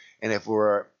things. And if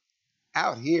we're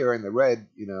out here in the red,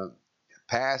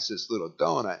 past this little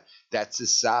donut, that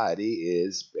society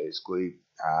is basically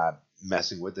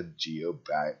messing with the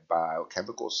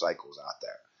biochemical cycles out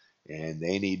there. And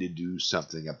they need to do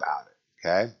something about it,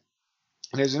 okay?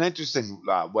 And there's an interesting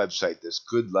website, this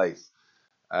Good Life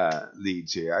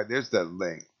leads here. There's the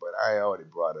link, but I already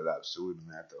brought it up, so we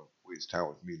don't have to waste time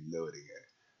with me loading it,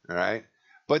 all right?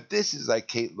 But this is like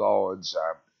Kate Rowland's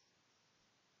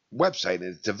website,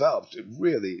 and it's developed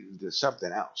really into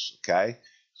something else, okay?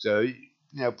 So,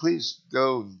 please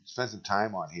go and spend some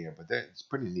time on here, but it's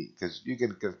pretty neat because you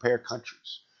can compare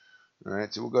countries, all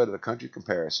right? So we'll go to the country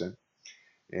comparison,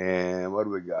 and what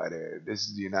do we got here? This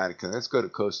is the United Kingdom. Let's go to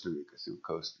Costa Rica, see what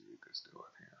Costa Rica's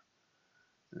doing here.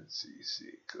 Let's see,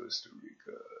 Costa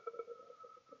Rica.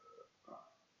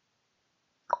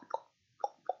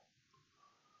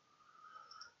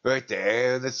 Right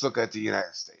there. Let's look at the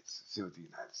United States. Let's see what the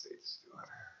United States is doing.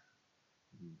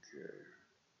 Okay.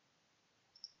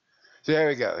 So there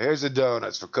we go. Here's the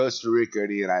donuts for Costa Rica and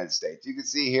the United States. You can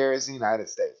see here is the United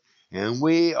States. And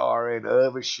we are in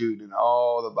overshoot in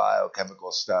all the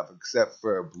biochemical stuff except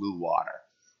for blue water.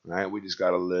 Right? We just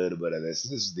got a little bit of this.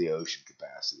 This is the ocean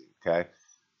capacity. Okay.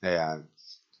 Yeah. I'm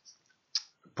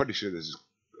pretty sure this is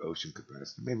ocean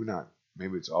capacity. Maybe not.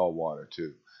 Maybe it's all water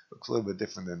too. Looks a little bit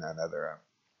different than that other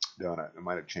donut. It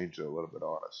might have changed it a little bit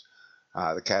on us.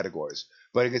 The categories.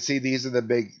 But you can see these are the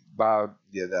big the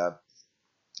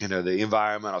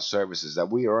environmental services that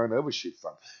we are on overshoot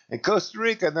from. In Costa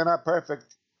Rica, they're not perfect,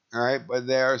 all right, but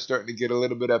they are starting to get a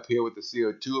little bit up here with the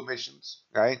CO2 emissions,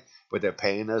 right? But they're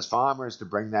paying those farmers to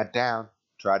bring that down,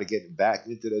 try to get back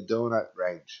into the donut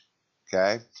range,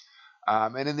 okay?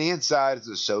 And in the inside is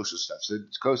the social stuff. So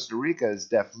Costa Rica is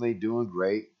definitely doing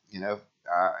great, in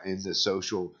the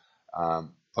social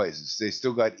places. They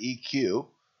still got EQ,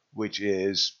 which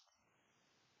is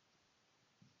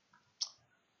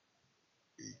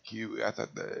EQ. I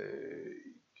thought the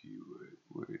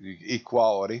EQ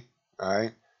equality. All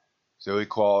right. So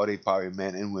equality, probably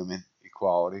men and women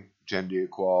equality, gender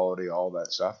equality, all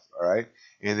that stuff. All right.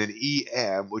 And then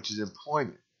EM, which is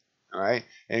employment. All right.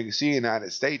 And you can see the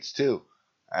United States too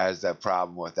has that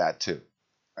problem with that too.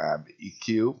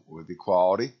 EQ with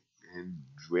equality, and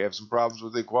we have some problems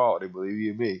with equality, believe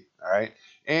you me. All right.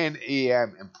 And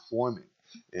EM, employment.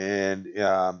 And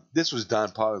this was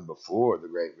done probably before the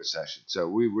Great Recession. So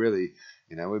we really,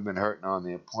 we've been hurting on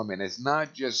the employment. It's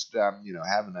not just,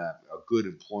 having a good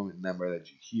employment number that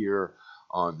you hear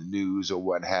on the news or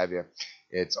what have you.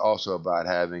 It's also about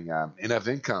having enough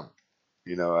income,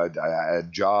 a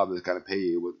job that's going to pay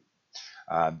you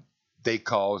what they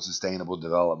call sustainable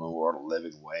development or a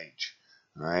living wage.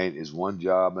 Right? Is one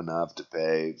job enough to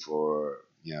pay for,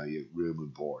 your room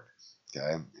and board?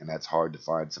 Okay, and that's hard to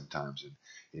find sometimes in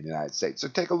the United States. So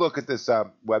take a look at this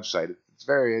website. It's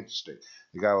very interesting.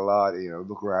 They got a lot.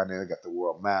 Look around there. They got the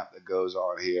world map that goes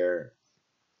on here,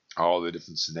 all the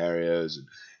different scenarios, and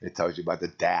it tells you about the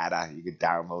data. You can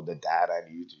download the data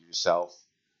and use it yourself.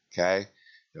 Okay,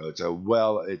 it's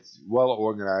well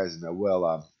organized and a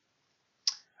well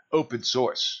open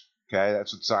source. Okay,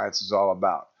 that's what science is all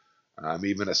about.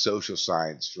 Even a social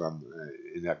science from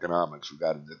in economics. We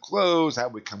got to disclose how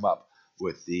we come up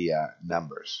with the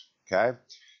numbers. Okay,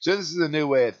 so this is a new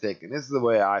way of thinking. This is the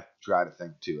way I try to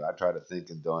think too. I try to think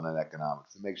and doing in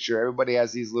economics to make sure everybody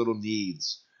has these little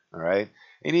needs. All right,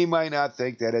 and you might not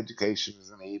think that education is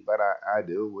a need, but I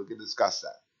do. We can discuss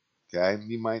that. Okay,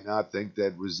 you might not think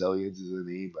that resilience is a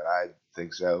need, but I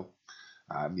think so.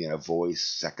 Voice,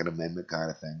 Second Amendment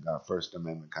kind of thing, First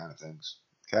Amendment kind of things.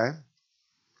 Okay,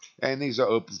 and these are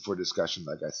open for discussion.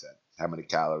 Like I said, how many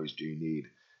calories do you need?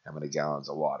 How many gallons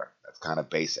of water? That's kind of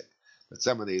basic. But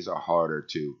some of these are harder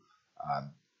to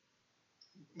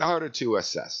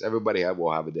assess. Everybody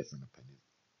will have a different opinion.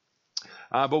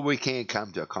 But we can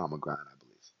come to a common ground, I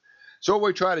believe. So what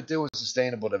we try to do in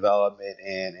sustainable development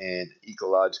and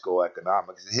ecological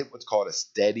economics is hit what's called a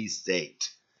steady state,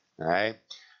 all right,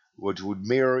 which would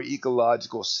mirror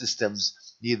ecological systems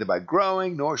neither by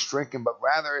growing nor shrinking, but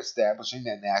rather establishing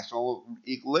that natural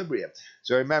equilibrium.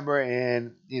 So remember,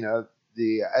 in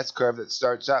the S curve that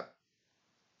starts up,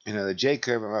 the J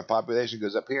curve of our population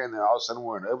goes up here, and then all of a sudden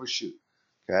we're in an overshoot,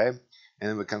 okay, and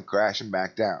then we come crashing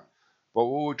back down. But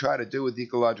what we try to do with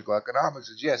ecological economics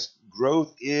is, yes,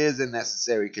 growth is a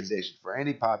necessary condition for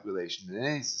any population in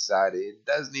any society. It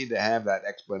does need to have that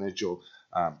exponential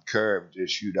curve to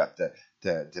shoot up to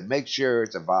make sure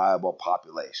it's a viable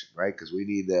population, right? Because we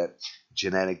need that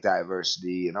genetic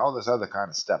diversity and all this other kind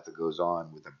of stuff that goes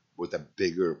on with a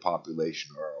bigger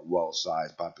population or a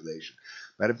well-sized population.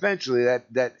 But eventually,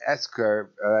 that S curve,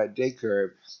 that J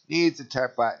curve, needs to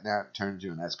flatten out, turn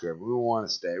into an S curve. We want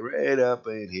to stay right up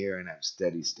in here in that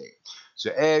steady state.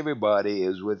 So everybody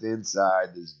is within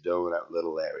inside this donut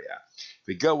little area. If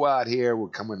we go out here, we're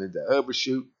coming into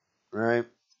overshoot, right?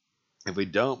 If we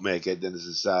don't make it, then the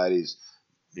society's,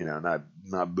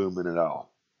 not booming at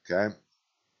all. Okay.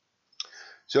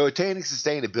 So attaining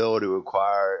sustainability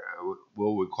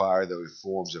will require the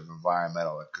reforms of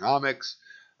environmental economics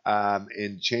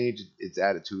and change its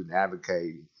attitude and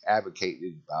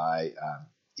advocated by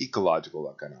ecological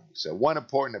economics. So one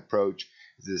important approach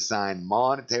is to assign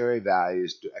monetary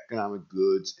values to economic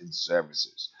goods and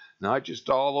services, not just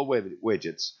all the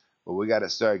widgets, but we got to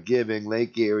start giving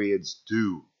Lake Erie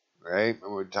due, right?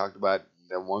 And we talked about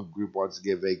that one group wants to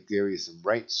give Lake Erie some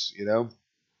rights,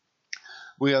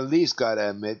 We at least got to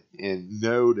admit and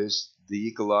notice the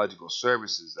ecological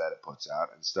services that it puts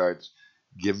out and starts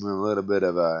giving a little bit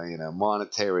of a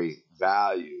monetary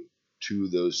value to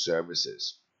those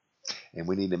services. And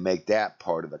we need to make that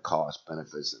part of the cost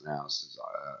benefits analysis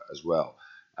as well.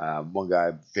 One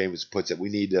guy famous puts it, we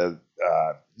need to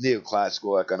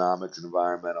neoclassical economics and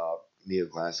environmental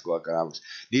neoclassical economics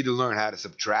need to learn how to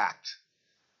subtract,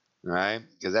 right?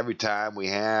 Because every time we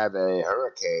have a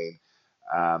hurricane,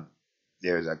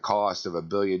 there's a cost of $1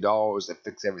 billion to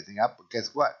fix everything up. But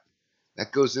guess what?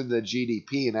 That goes into the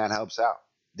GDP and that helps out.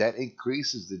 That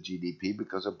increases the GDP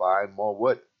because we're buying more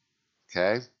wood.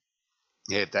 Okay?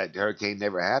 If that hurricane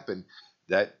never happened,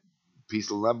 that piece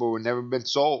of lumber would never been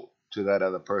sold to that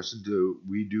other person to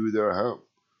redo their home.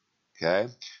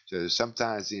 Okay? So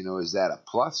sometimes, is that a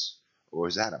plus or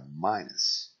is that a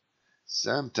minus?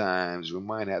 Sometimes we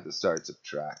might have to start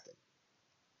subtracting.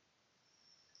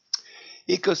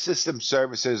 Ecosystem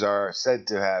services are said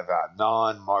to have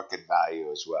non-market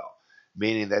value as well,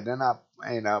 meaning that they're not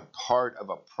part of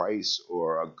a price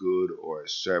or a good or a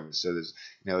service. So there's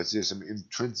it's just some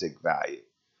intrinsic value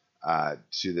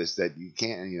to this that you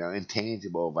can't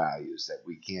intangible values that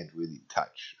we can't really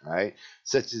touch, right?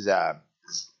 Such as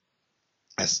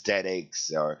aesthetics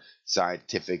or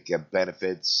scientific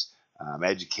benefits,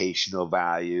 educational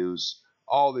values,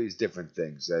 all these different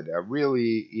things that are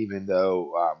really, even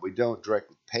though we don't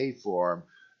directly pay for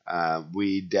them,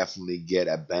 we definitely get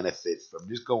a benefit from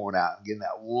just going out and getting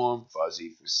that warm fuzzy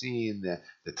for seeing the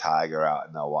tiger out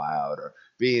in the wild, or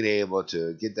being able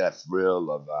to get that thrill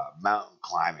of mountain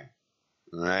climbing,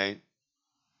 right?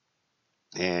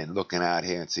 And looking out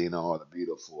here and seeing all the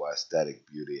beautiful aesthetic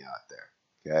beauty out there.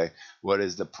 Okay, what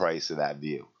is the price of that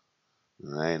view?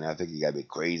 All right, and I think you gotta be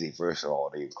crazy first of all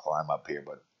to even climb up here,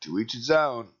 but to each his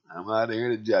own. I'm not here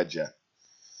to judge you.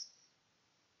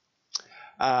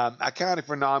 Accounting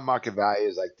for non-market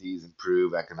values like these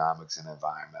improve economics and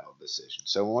environmental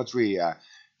decisions. So once we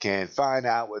can find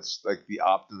out what's like the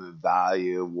optimum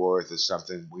value worth of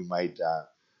something, we might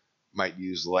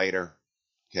use later.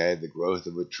 Okay, the growth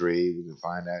of a tree, we can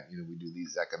find out. We do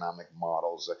these economic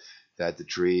models that the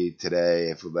tree today,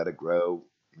 if we let it grow,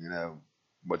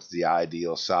 what's the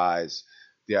ideal size,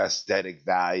 the aesthetic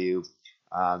value,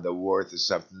 the worth of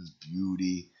something's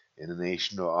beauty, and the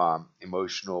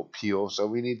emotional appeal. So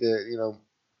we need to,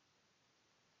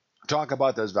 talk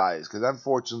about those values, because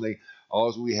unfortunately,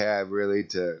 all we have really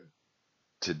to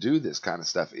do this kind of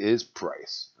stuff is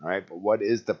price, all right? But what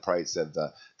is the price of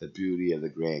the beauty of the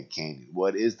Grand Canyon?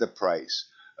 What is the price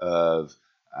of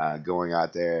going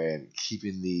out there and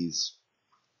keeping these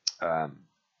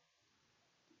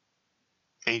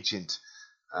ancient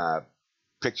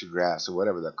pictographs or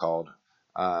whatever they're called,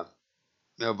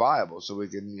 viable, so we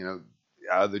can,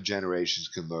 other generations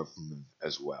can learn from them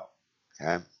as well.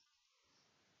 Okay.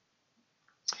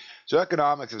 So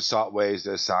economics have sought ways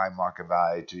to assign market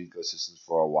value to ecosystems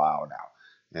for a while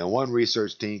now. And one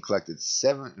research team collected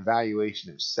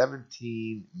evaluation of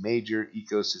 17 major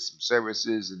ecosystem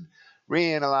services and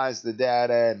reanalyzed the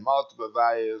data and multiple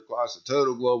values across the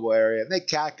total global area. And they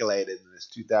calculated in this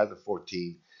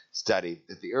 2014 study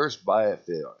that the Earth's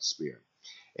biosphere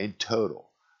in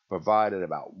total provided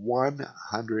about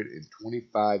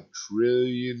 $125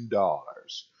 trillion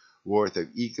worth of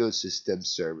ecosystem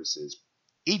services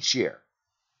each year,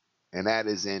 and that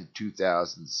is in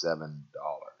 2007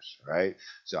 dollars, right?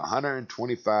 So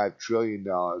 $125 trillion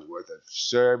worth of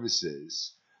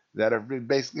services that are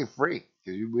basically free,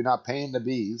 because we're not paying the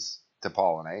bees to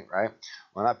pollinate, right?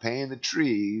 We're not paying the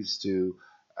trees to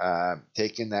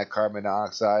take in that carbon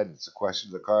dioxide and sequester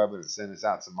the carbon and send us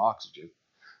out some oxygen,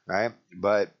 right?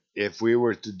 But if we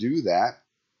were to do that,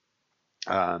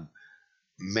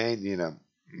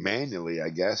 manually, I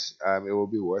guess, it will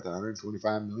be worth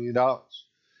 $125 million.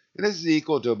 And this is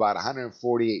equal to about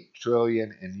 $148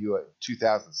 trillion in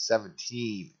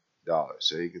 2017 dollars.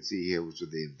 So you can see here was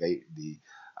with the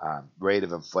rate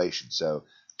of inflation. So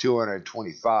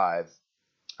 $225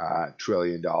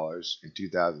 trillion in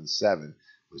 2007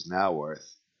 was now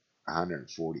worth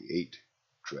 $148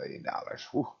 trillion.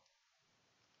 Whew.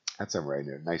 That's a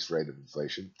nice rate of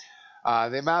inflation.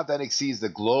 The amount that exceeds the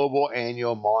global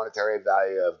annual monetary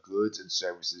value of goods and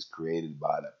services created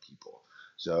by the people.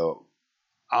 So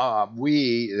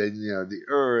the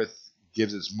Earth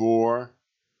gives us more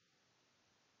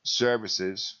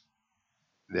services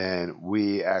than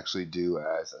we actually do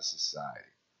as a society.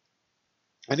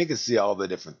 And you can see all the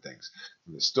different things,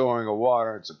 from the storing of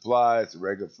water and supplies, to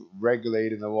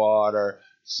regulating the water,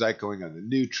 cycling of the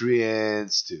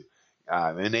nutrients, to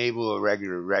enable a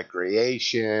regular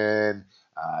recreation,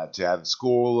 to have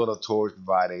school little tours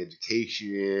providing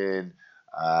education,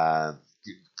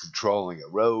 controlling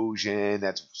erosion,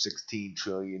 that's $16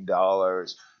 trillion,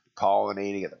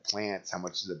 pollinating of the plants, how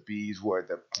much is the bees worth?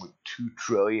 They're $0.2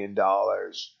 trillion, all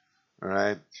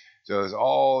right? So there's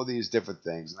all these different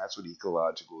things, and that's what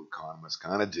ecological economists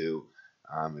kind of do,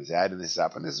 is adding this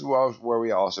up. And this is where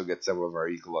we also get some of our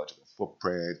ecological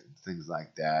footprint and things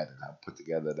like that, and how put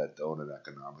together that donut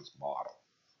economics model.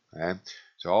 Okay?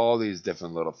 So all these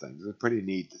different little things. It's pretty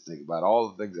neat to think about all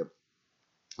the things that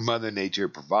Mother Nature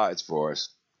provides for us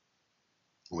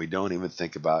we don't even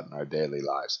think about in our daily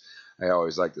lives. I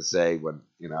always like to say when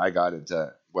I got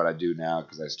into what I do now,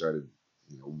 because I started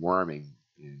worming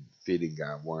and feeding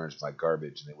worms my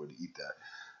garbage, and they would eat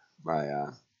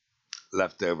my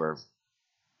leftover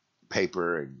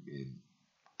paper and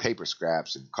paper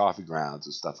scraps and coffee grounds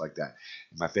and stuff like that.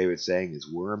 And my favorite saying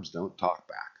is, worms don't talk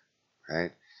back,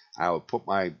 right? I would put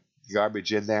my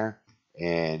garbage in there,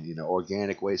 and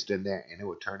organic waste in there, and it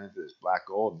would turn into this black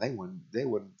gold. And they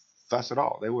wouldn't fuss at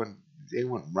all. They wouldn't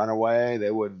run away.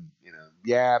 They wouldn't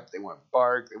yap. They wouldn't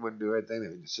bark. They wouldn't do anything. They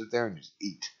would just sit there and just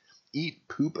eat,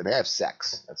 poop, and have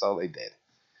sex. That's all they did.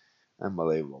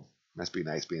 Unbelievable. Must be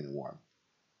nice being a worm.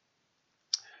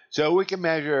 So we can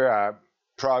measure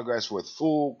progress with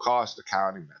full cost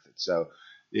accounting methods. So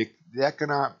the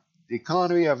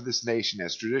economy of this nation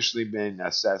has traditionally been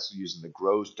assessed using the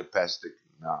gross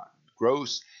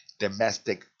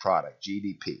domestic product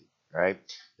 (GDP). Right,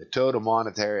 the total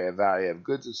monetary value of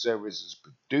goods and services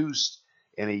produced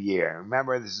in a year.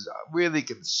 Remember, this is really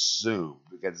consumed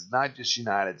because it's not just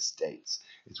United States.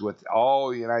 It's what all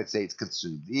the United States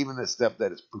consumes, even the stuff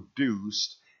that is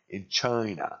produced in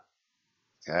China.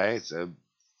 Okay, so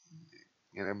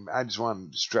I just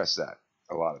want to stress that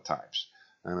a lot of times.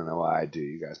 I don't know why I do.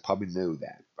 You guys probably know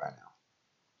that by now.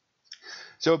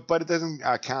 So, but it doesn't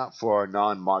account for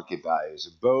non-market values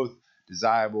of both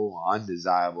desirable,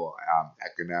 undesirable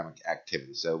economic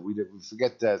activity. So we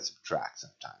forget to subtract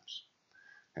sometimes.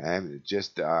 Okay, it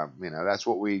just that's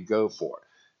what we go for,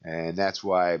 and that's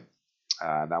why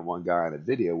that one guy in a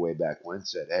video way back when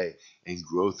said, "Hey, in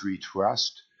growth we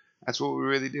trust." That's what we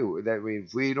really do. That means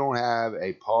if we don't have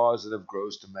a positive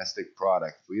gross domestic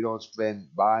product, if we don't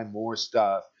buy more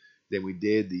stuff than we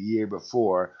did the year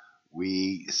before,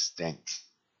 we stink.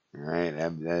 All right,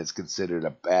 and it's considered a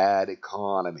bad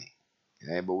economy.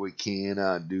 Okay, but we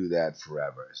cannot do that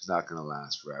forever. It's not going to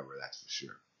last forever, that's for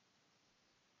sure.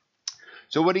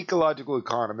 So what ecological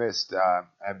economists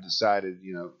have decided,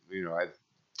 I've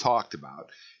talked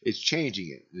about, is changing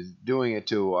it and doing it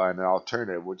to an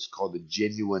alternative, which is called the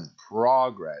genuine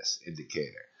progress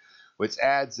indicator, which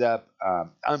adds up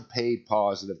unpaid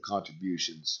positive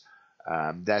contributions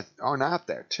that are not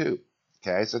there too,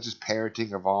 okay, such as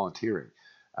parenting or volunteering.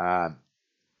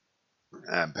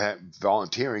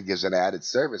 Volunteering gives an added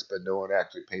service, but no one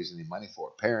actually pays any money for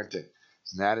it. Parenting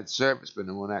is an added service, but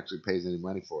no one actually pays any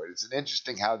money for it. It's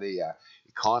interesting how the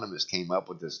economist came up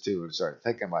with this too and started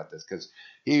thinking about this, because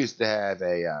he used to have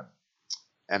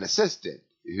an assistant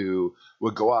who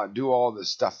would go out and do all this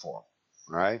stuff for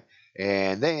him, right?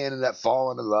 And they ended up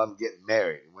falling in love and getting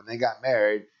married. And when they got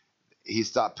married, he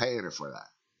stopped paying her for that.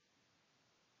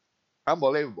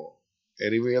 Unbelievable.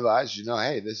 And he realized,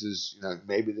 hey, this is,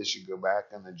 maybe this should go back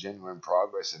on the genuine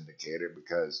progress indicator,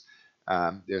 because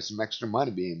there's some extra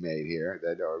money being made here,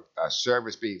 that are a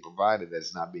service being provided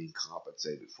that's not being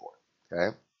compensated for.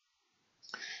 Okay.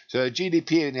 So the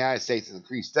GDP in the United States has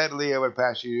increased steadily over the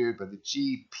past few years, but the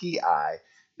GPI,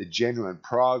 the genuine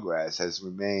progress, has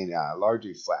remained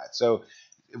largely flat. So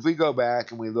if we go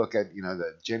back and we look at,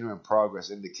 the genuine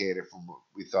progress indicator from what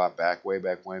we thought way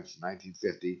back when, from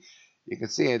 1950, you can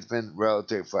see it's been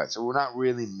relatively flat. So we're not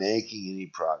really making any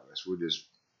progress. We're just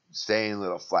staying a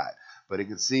little flat. But you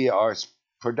can see our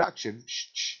production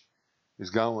is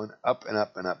going up and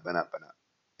up and up and up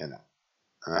and up.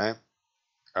 All right?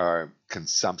 Our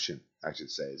consumption, I should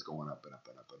say, is going up and up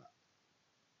and up and up.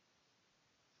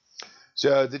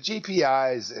 So the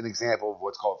GPI is an example of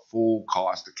what's called full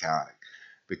cost accounting,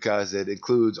 because it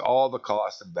includes all the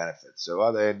costs and benefits. So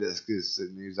other indices,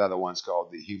 and these other ones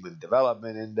called the Human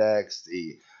Development Index,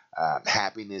 the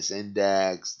Happiness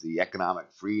Index, the Economic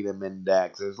Freedom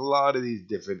Index. There's a lot of these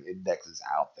different indexes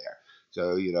out there.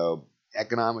 So,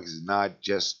 economics is not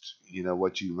just,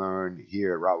 what you learn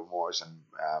here at Robert Morris and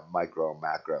micro and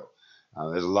macro.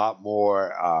 There's a lot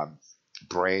more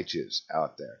branches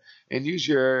out there. And use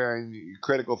your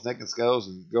critical thinking skills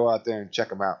and go out there and check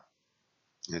them out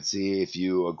and see if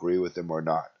you agree with them or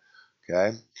not.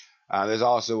 Okay. There's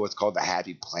also what's called the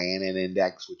Happy Planet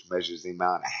Index, which measures the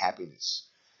amount of happiness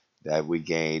that we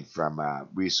gain from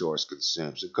resource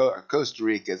consumed. So Costa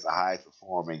Rica is a high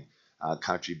performing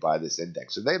country by this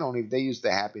index. So they use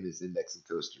the happiness index in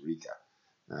Costa Rica.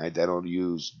 Right? They don't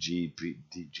use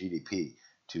GDP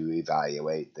to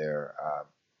evaluate their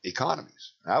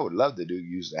economies. I would love to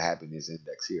use the happiness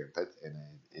index here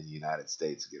in the United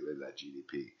States to get rid of that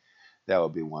GDP. That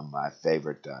would be one of my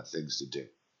favorite things to do.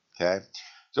 Okay,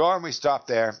 so why don't we stop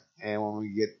there, and when we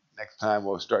get next time,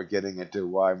 we'll start getting into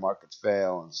why markets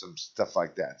fail and some stuff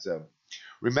like that. So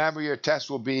remember, your test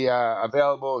will be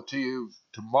available to you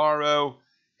tomorrow,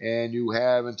 and you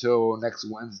have until next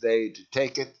Wednesday to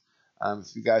take it.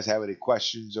 If you guys have any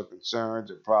questions or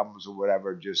concerns or problems or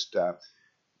whatever, just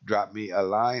drop me a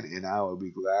line, and I will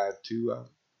be glad to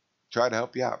try to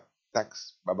help you out.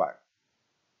 Thanks. Bye-bye.